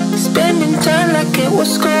 Spending time like it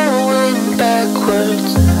was going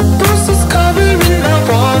backwards. Posters covering my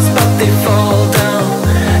walls, but they fall down.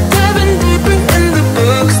 Diving deeper in the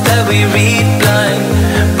books that we read blind.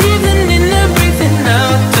 Breathing in and breathing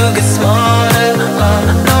out to get smarter.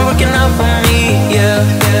 Not working out for me, yeah,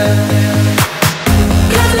 yeah.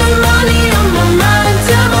 Got no money on my mind.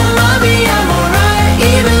 Tell my mommy I'm alright.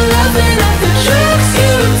 Even laughing at the tricks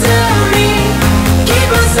you tell me. Keep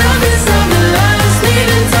myself inside the lines,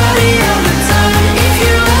 needing tidy all the time. If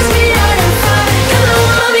you ask me, I am fine. Got no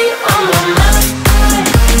money on my mind.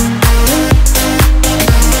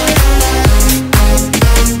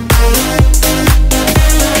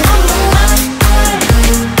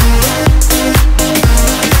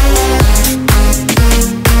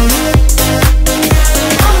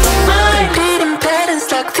 Repeating patterns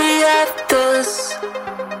like the others.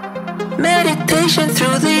 Meditation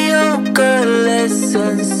through the yoga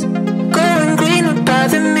lessons. Going greener by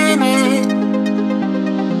the minute.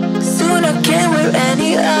 Soon I can't wear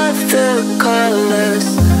any other colors.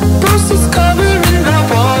 Posters covering my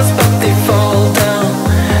walls, but they fall down.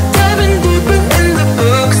 Diving deeper in the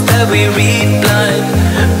books that we read blind.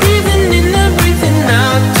 Breathing in and breathing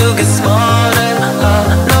out to get smarter.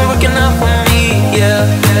 Not working out for me, yeah,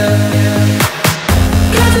 yeah, yeah.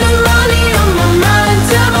 Got no money on my mind.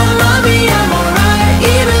 Tell my mommy I'm alright.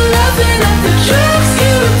 Even laughing at the tricks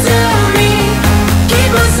you tell me. Keep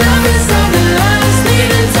myself inside the lines,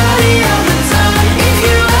 needing tidy all the time. If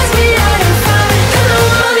you ask me, I am fine. Got no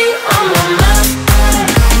money on my mind.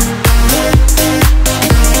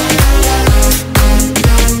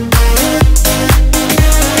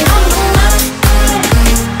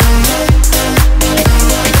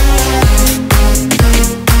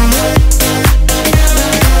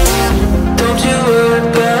 Don't you worry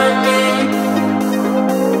about me.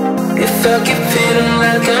 If I keep feeling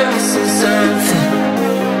like I'm missing something,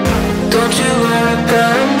 don't you worry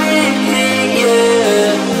about me, yeah.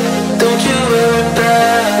 Don't you worry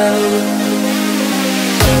about.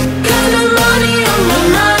 Got no money on my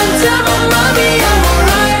mind. Tell my mommy I'm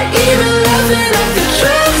alright. Even laughing at the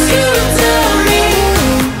tricks you tell me.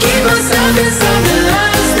 Keep myself inside the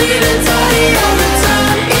lines, needing tidy all the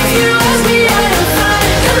time. If you ask me, I am fine.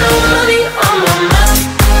 Got no money on my mind.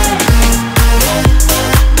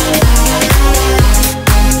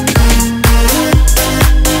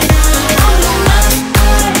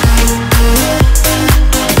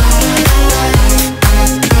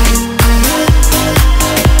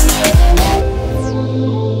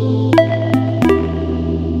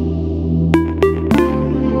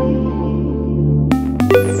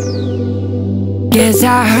 Yes,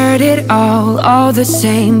 I heard it all the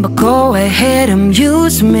same. But go ahead,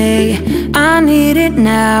 amuse me. I need it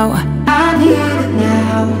now. I need it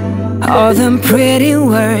now. All them pretty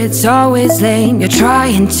words, always lame. You're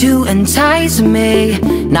trying to entice me.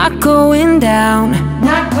 Not going down.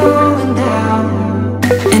 Not going down.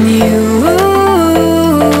 And you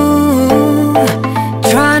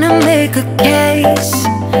trying to make a case.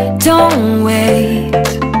 Don't wait,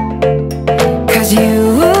 'cause you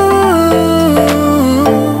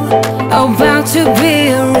about to be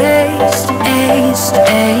erased, aced,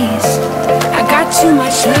 aced. I got too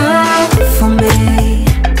much love for me.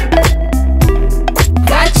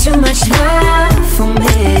 Got too much love for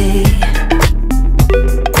me.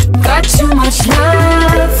 Got too much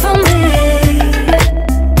love for me.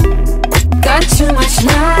 Got too much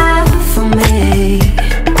love for me.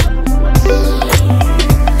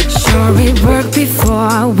 Sure it worked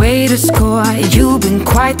before, way to score. You've been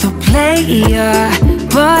quite the player,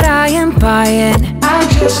 but I am buying. I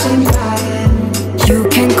just ain't buying. You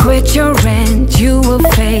can quit your rent, you will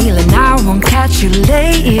fail, and I won't catch you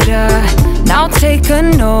later. Now take a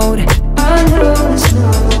note, a note.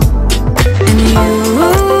 And you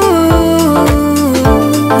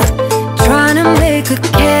trying to make a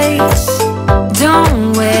case.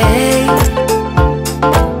 Don't wait,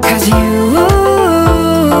 'cause you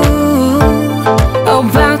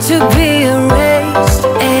about to be erased,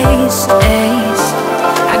 aced, aced.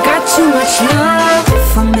 I got too much love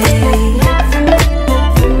for me.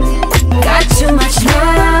 Got too much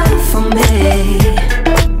love for me.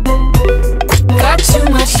 Got too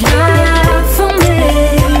much love for me.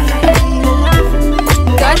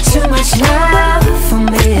 Got too much love for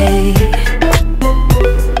me.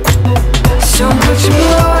 So much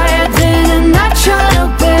more than a natural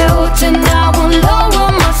built, and I won't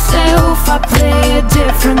lower myself. I play a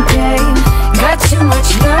different game. Got too much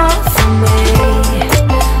love for me.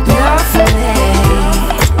 Love for me.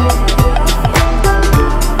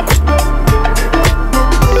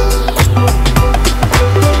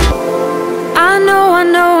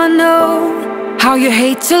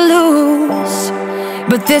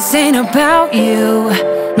 But this ain't about you.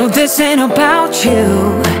 No, this ain't about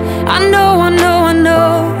you. I know, I know, I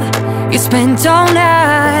know you spent all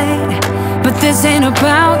night, but this ain't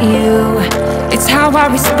about you. It's how I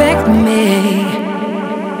respect me.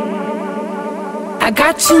 I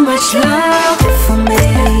got too much love for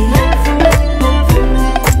me.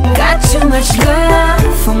 Got too much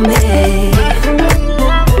love for me.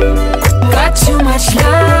 Got too much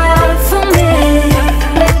love for me.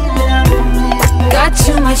 Got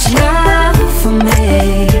too much love for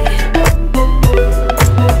me.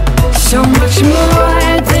 So much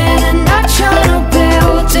more than a notch on a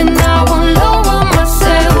belt, and I won't lower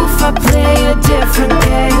myself. I play a different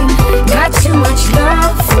game. Got too much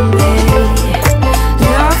love for me.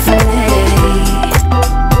 Love for me.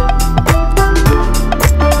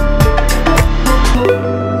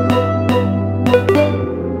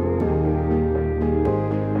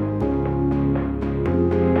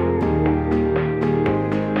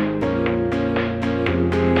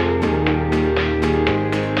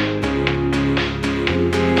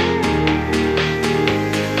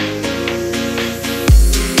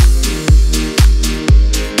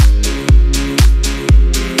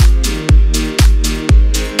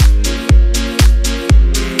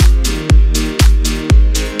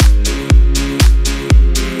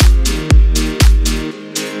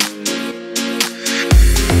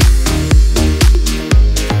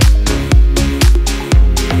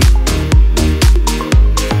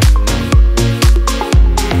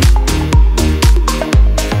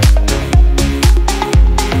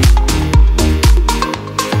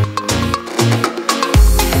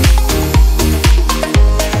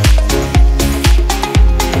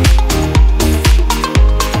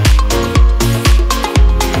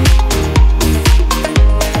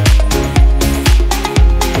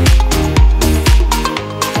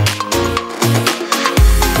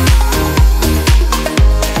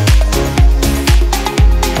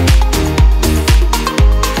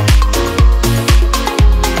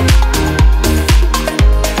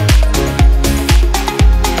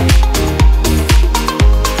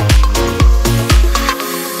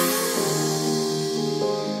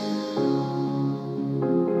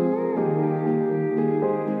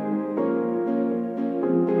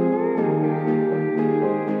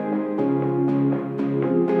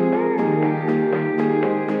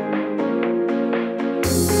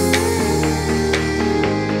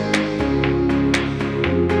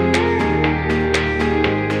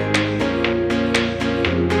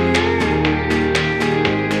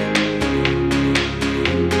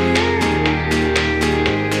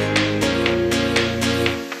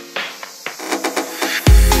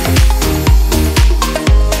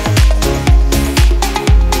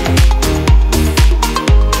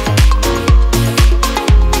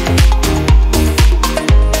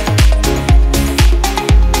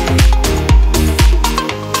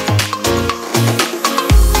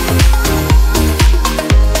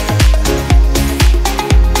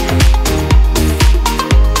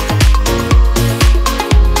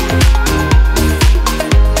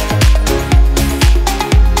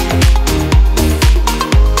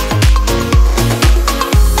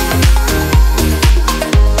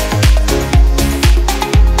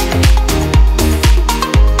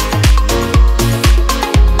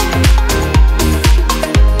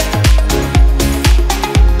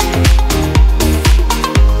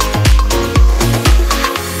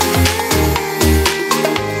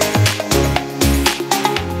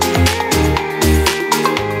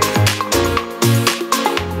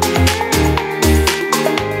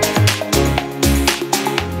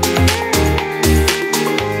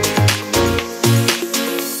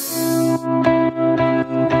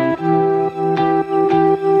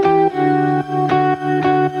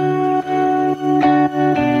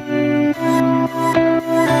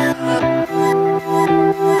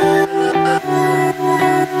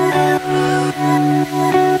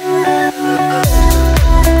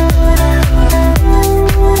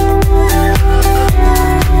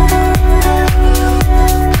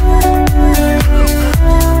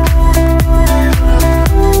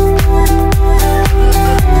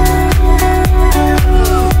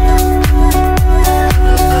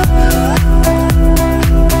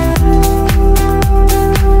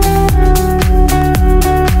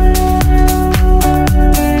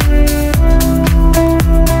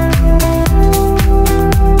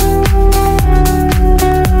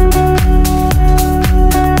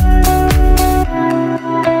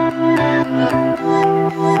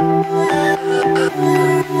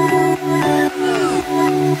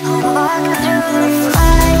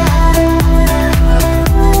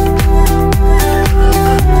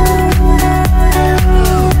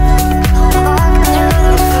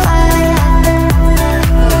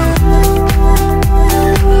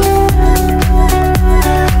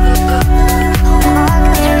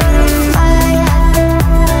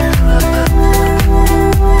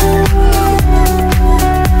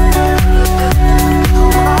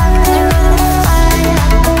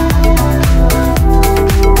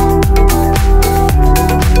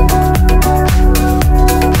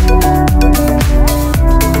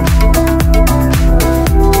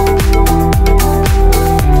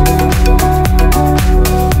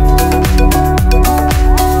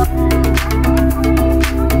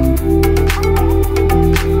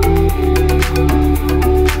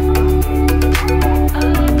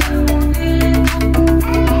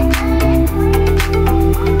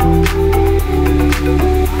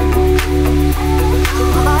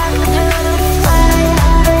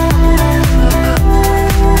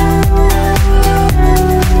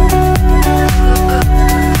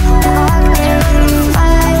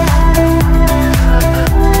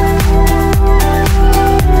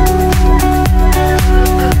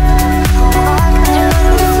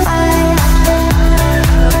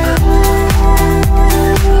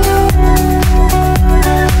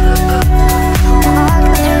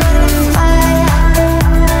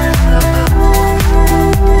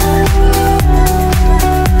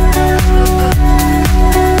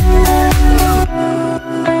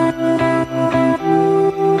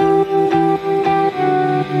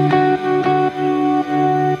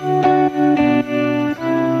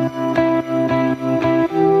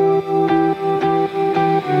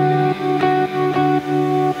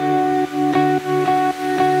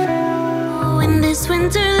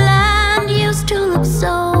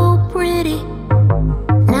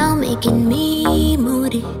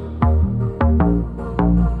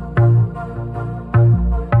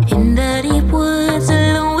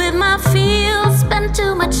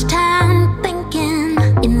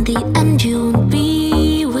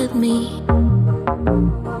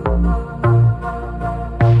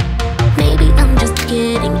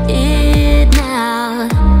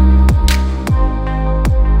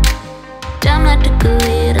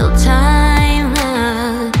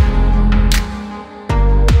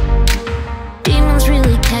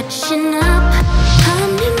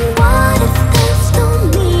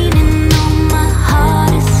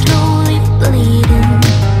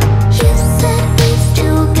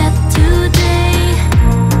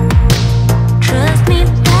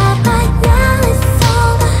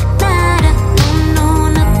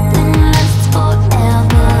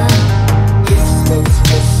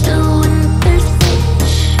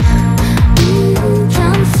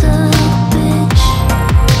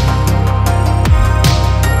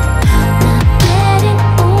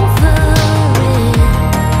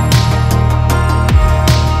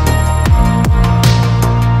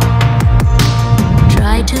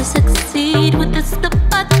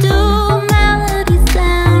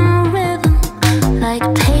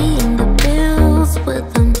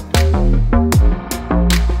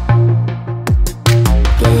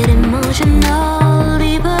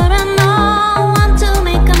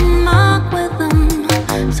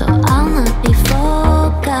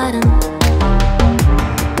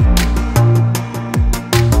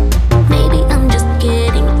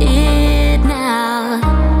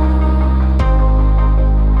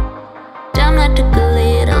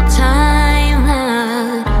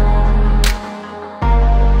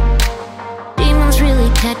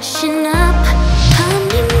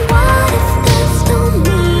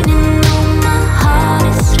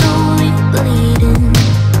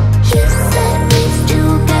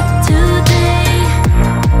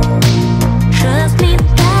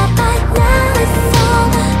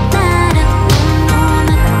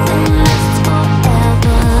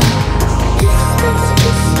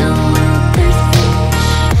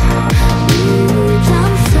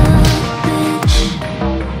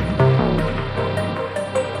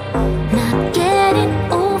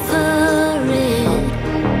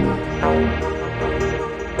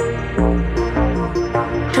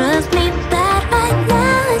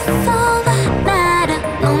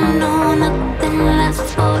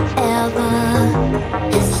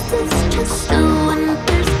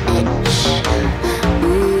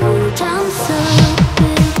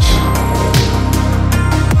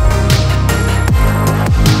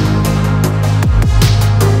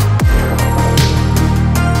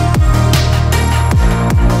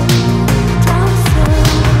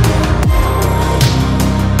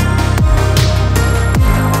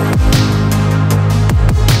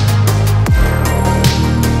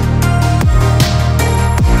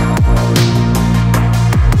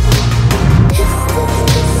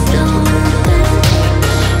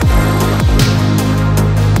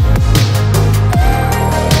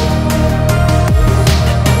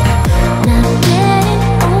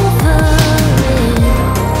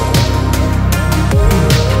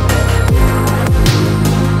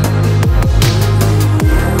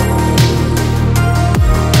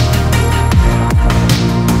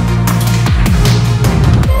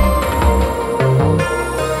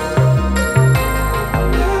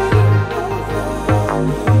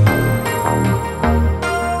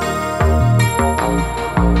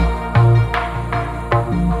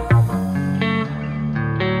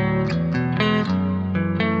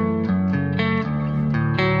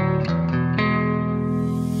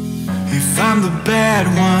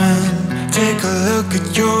 look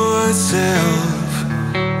at yourself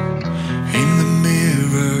in the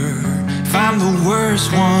mirror. If I'm the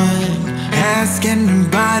worst one, ask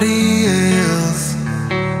anybody else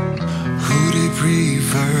who they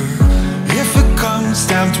prefer. If it comes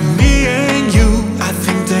down to me and you, I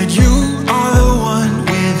think that you are the one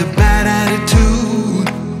with a bad attitude.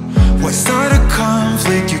 Why start a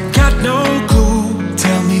conflict? You got no clue.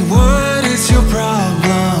 Tell me, what is your problem?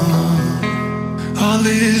 All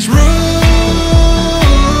these rules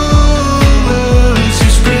you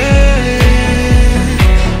spread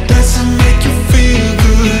doesn't make you feel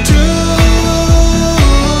good too.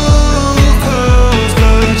 Cause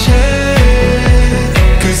bloodshed,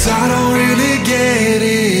 'cause I don't really get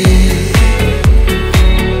it.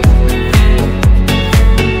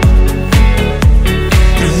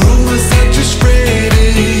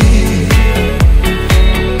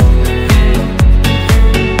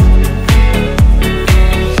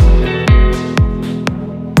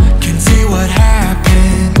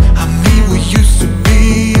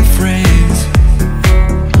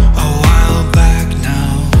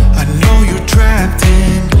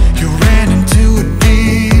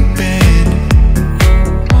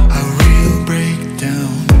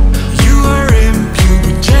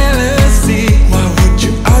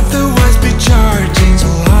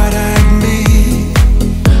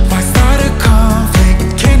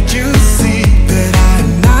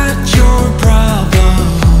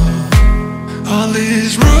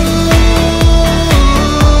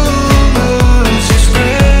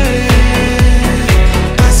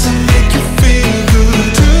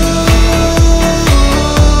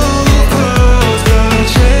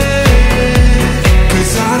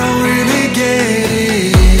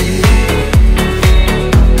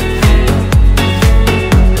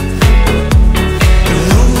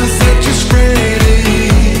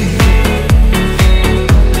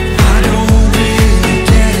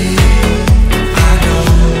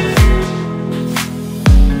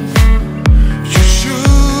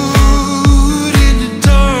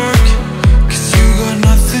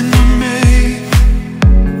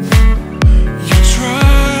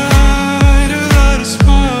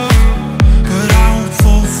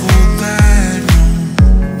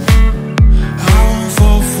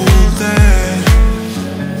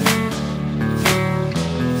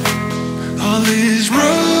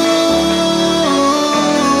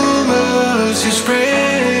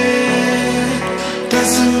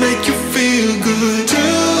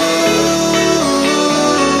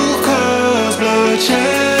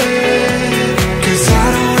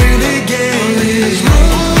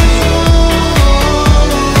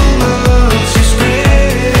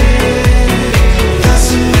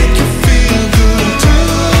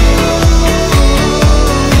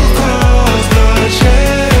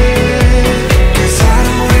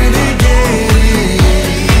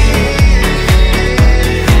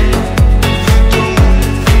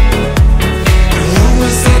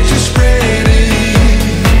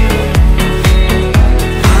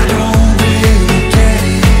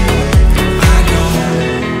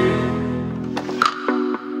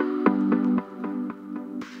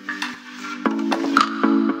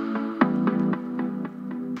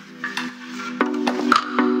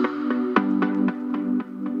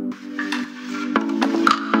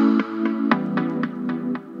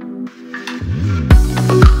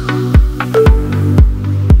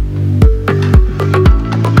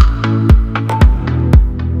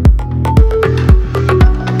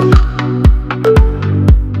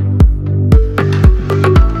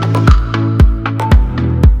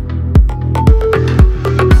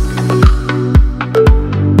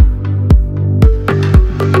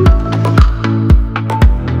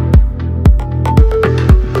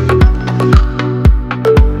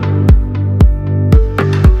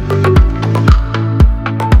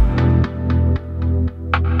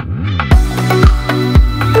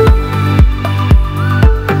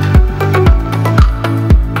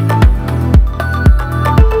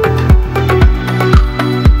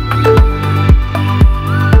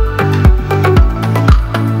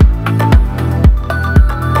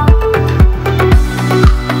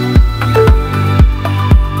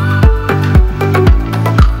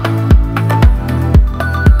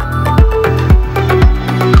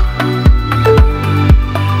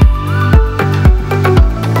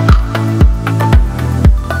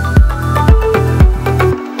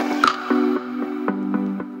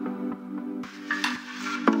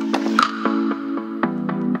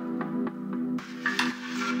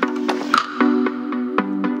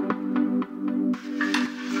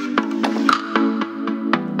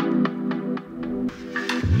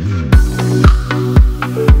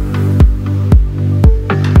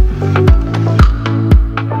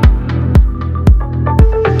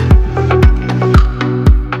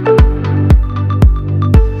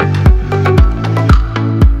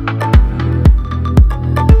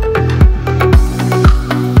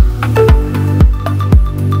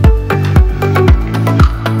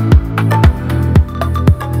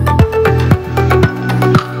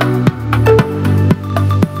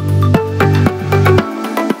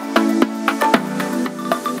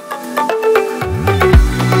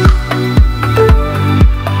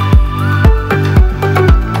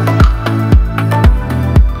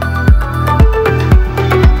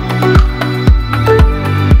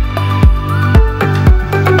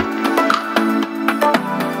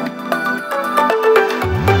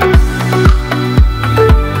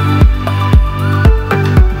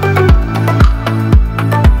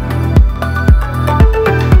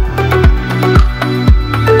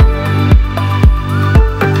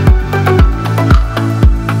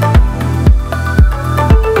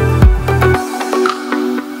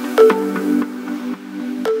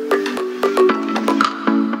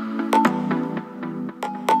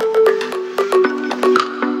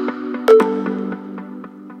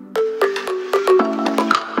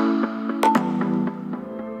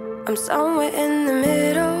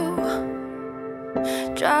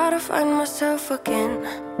 try to find myself again,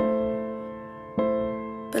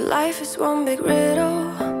 but life is one big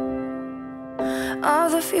riddle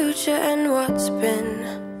of the future and what's been.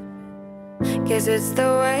 Guess it's the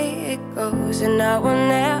way it goes, and I will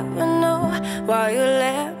never know why you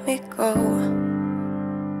let me go.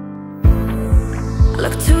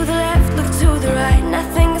 Look to the left, look to the right,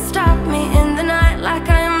 nothing can stop me in the night, like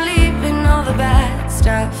I am leaving all the bad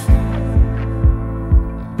stuff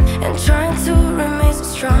and trying to remain so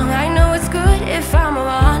strong. I know it's good if I'm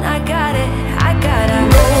wrong. I got it, I gotta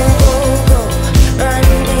go, go, go,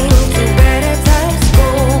 running to better times. Go,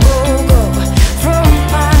 go, go, from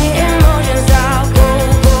my emotions I'll go,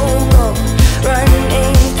 go, go,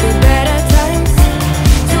 running to better times,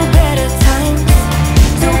 to better times,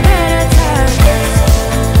 to better times,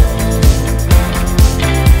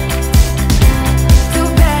 to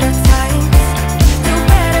better times, to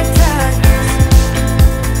better times.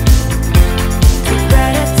 To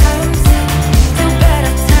better times, to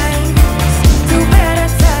better times, to better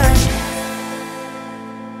times.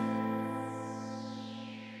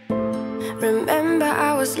 Remember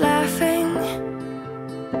I was laughing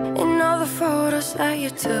in all the photos that you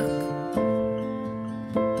took,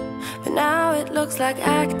 but now it looks like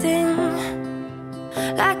acting,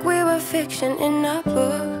 like we were fiction in a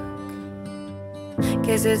book.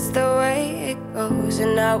 Guess it's the way it goes,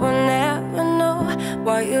 and I will never know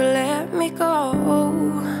why you let me go.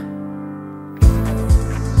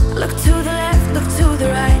 Look to the left, look to the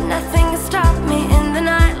right, nothing can stop me in the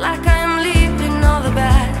night, like I am leaving all the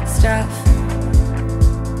bad stuff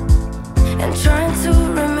and trying to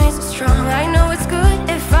remain so strong. I know it's good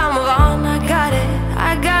if I'm wrong. I got it,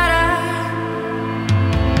 I gotta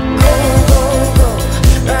go, go, go,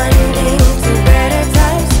 running to better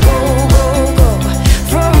times. Go, go, go,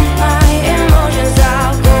 from my emotions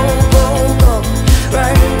I'll go, go, go,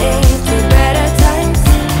 running to better times,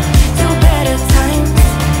 to better times,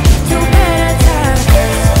 to better times,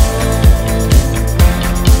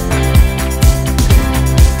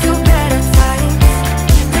 to better times,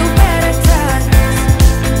 to better times,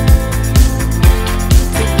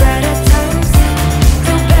 to better times,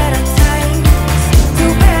 to better times, to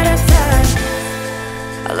better times.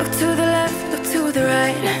 I look to the left, look to the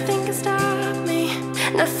right, nothing can stop me,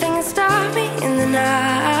 nothing can stop me in the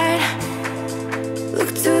night.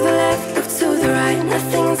 Look to the left, look to the right,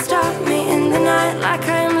 nothing can stop me in the night, like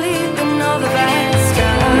I am leaving all the bad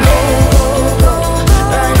stuff. Go, go, go,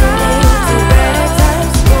 running to better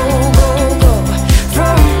times. Go, go, go,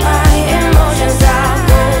 from my emotions I'll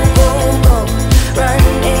go, go, go,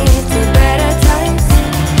 running to better times,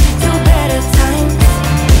 to better times,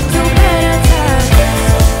 to better times,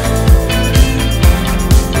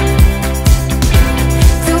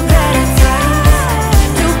 to better times,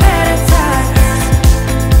 to better times,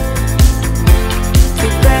 to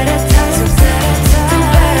better times, to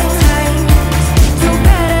better times, to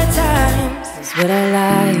better times. That's what I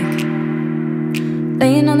like.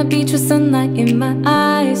 Laying on the beach with sunlight in my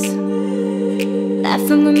eyes,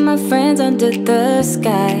 laughing with my friends under the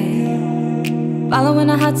sky, following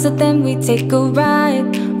our hearts, so then we take a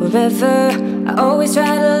ride wherever. I always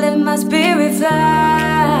try to let my spirit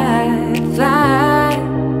fly, fly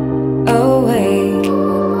away.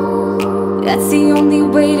 That's the only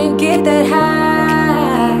way to get that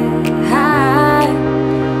high, high,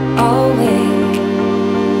 always.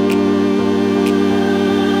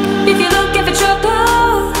 If you're looking for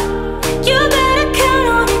trouble, you better count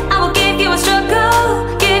on it. I will give you a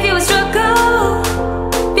struggle, give you a struggle.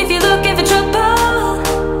 If you're looking for trouble,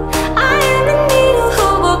 I am the needle who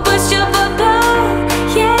will push your bubble,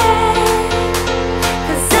 yeah.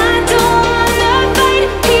 'Cause I don't wanna fight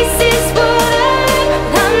pieces wood,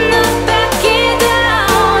 I'm not backing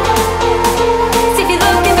down. So if you're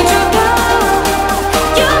looking for trouble,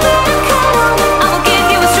 you better count on it. I will give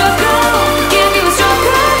you a struggle, give you a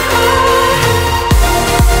struggle.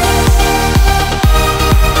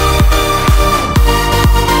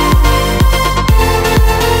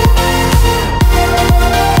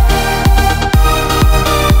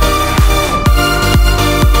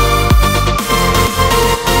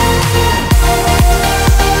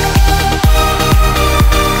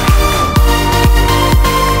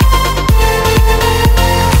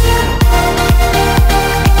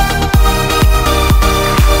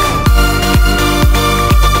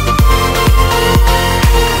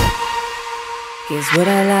 Here's what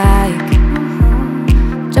I like: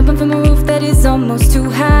 jumping from a roof that is almost too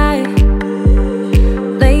high,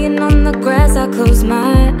 laying on the grass, I close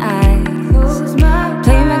my eyes,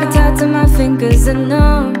 playing my guitar till my fingers are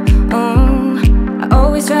numb. I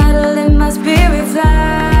always try to let my spirit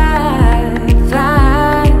fly,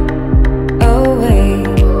 fly away.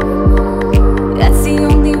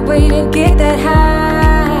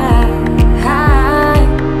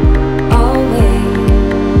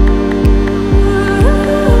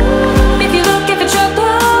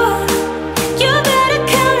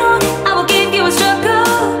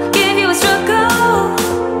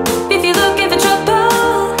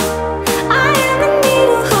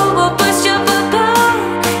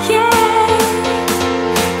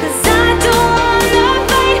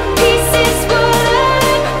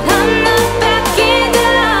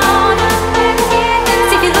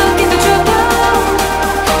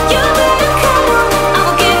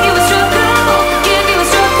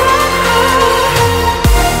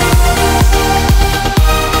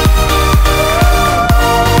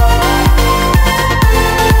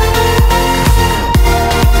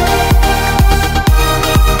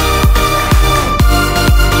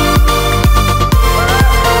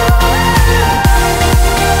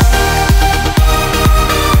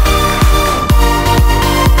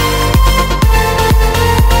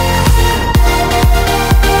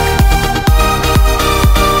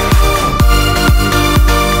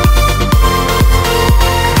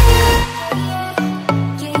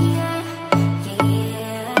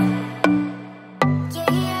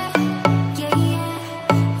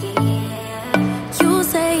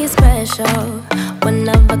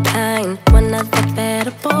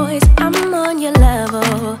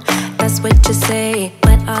 that's what you say,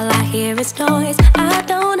 but all I hear is noise. I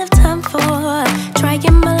don't have time for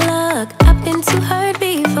trying my luck. I've been too hurt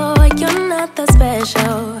before. You're not that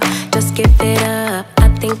special. Just give it up. I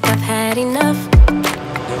think I've had enough.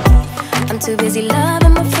 I'm too busy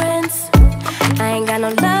loving my friends. I ain't got no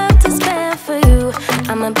love to spare for you.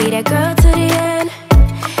 I'ma be that girl to the end.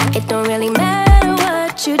 It don't really matter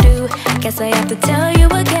what you do. Guess I have to tell you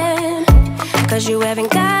again, 'cause you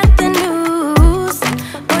haven't got the news.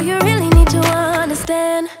 Boy, you really need to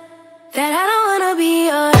understand that I don't wanna be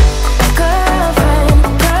your girlfriend,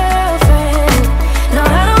 girlfriend. No,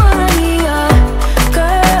 I don't wanna be your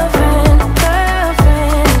girlfriend,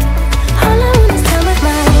 girlfriend. All I want is time with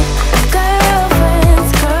my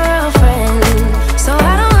girlfriend's girlfriend. So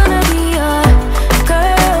I don't wanna be your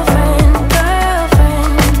girlfriend,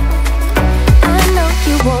 girlfriend. I know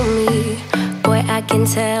you want me, boy, I can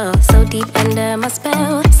tell. So deep under my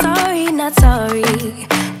spell. Sorry, not sorry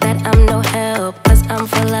that I'm no help, 'cause I'm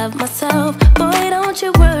full of myself. Boy, don't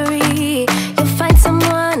you worry, you'll find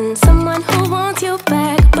someone who wants you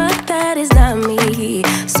back, but that is not me.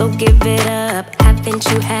 So give it up, haven't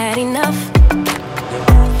you had enough?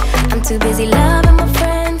 I'm too busy loving my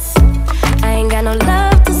friends. I ain't got no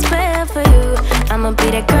love to spare for you. I'ma be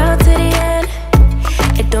that girl to the end.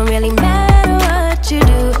 It don't really matter what you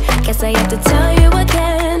do. Guess I have to tell you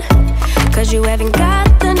again, 'cause you haven't got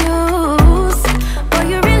the news. Boy,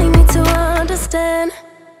 you really need to understand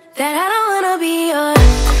that I don't wanna be your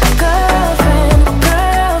girlfriend,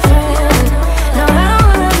 girlfriend. No, I don't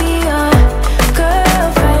wanna be your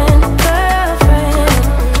girlfriend, girlfriend.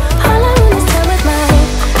 All I want is time with my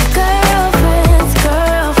girlfriend's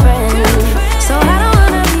girlfriend. So I don't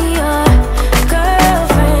wanna be your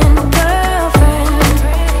girlfriend, girlfriend.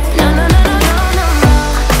 No, no, no, no, no, no, no.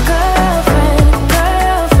 Girlfriend,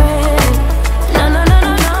 girlfriend. No, no, no,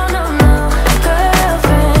 no, no, no, no.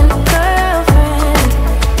 Girlfriend, girlfriend.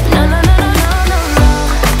 No, no, no, no, no, no, no.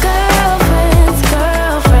 Girlfriends,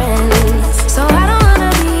 girlfriends. So I don't wanna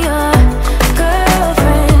be your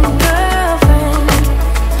girlfriend, girlfriend.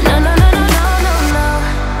 No, no, no, no, no, no, no.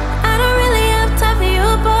 I don't really have time for you,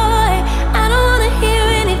 boy. I don't wanna hear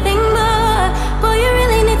anything more. Boy, you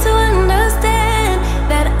really need to understand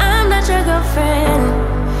that I'm not your girlfriend.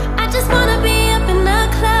 I just wanna be up in the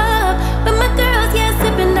club with my girls, yeah,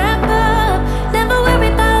 sipping that pub. Never worry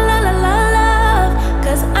about la la la love,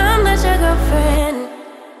 'cause I'm not your girlfriend.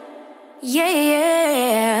 Yeah,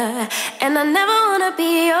 yeah, and I never wanna be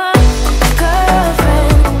your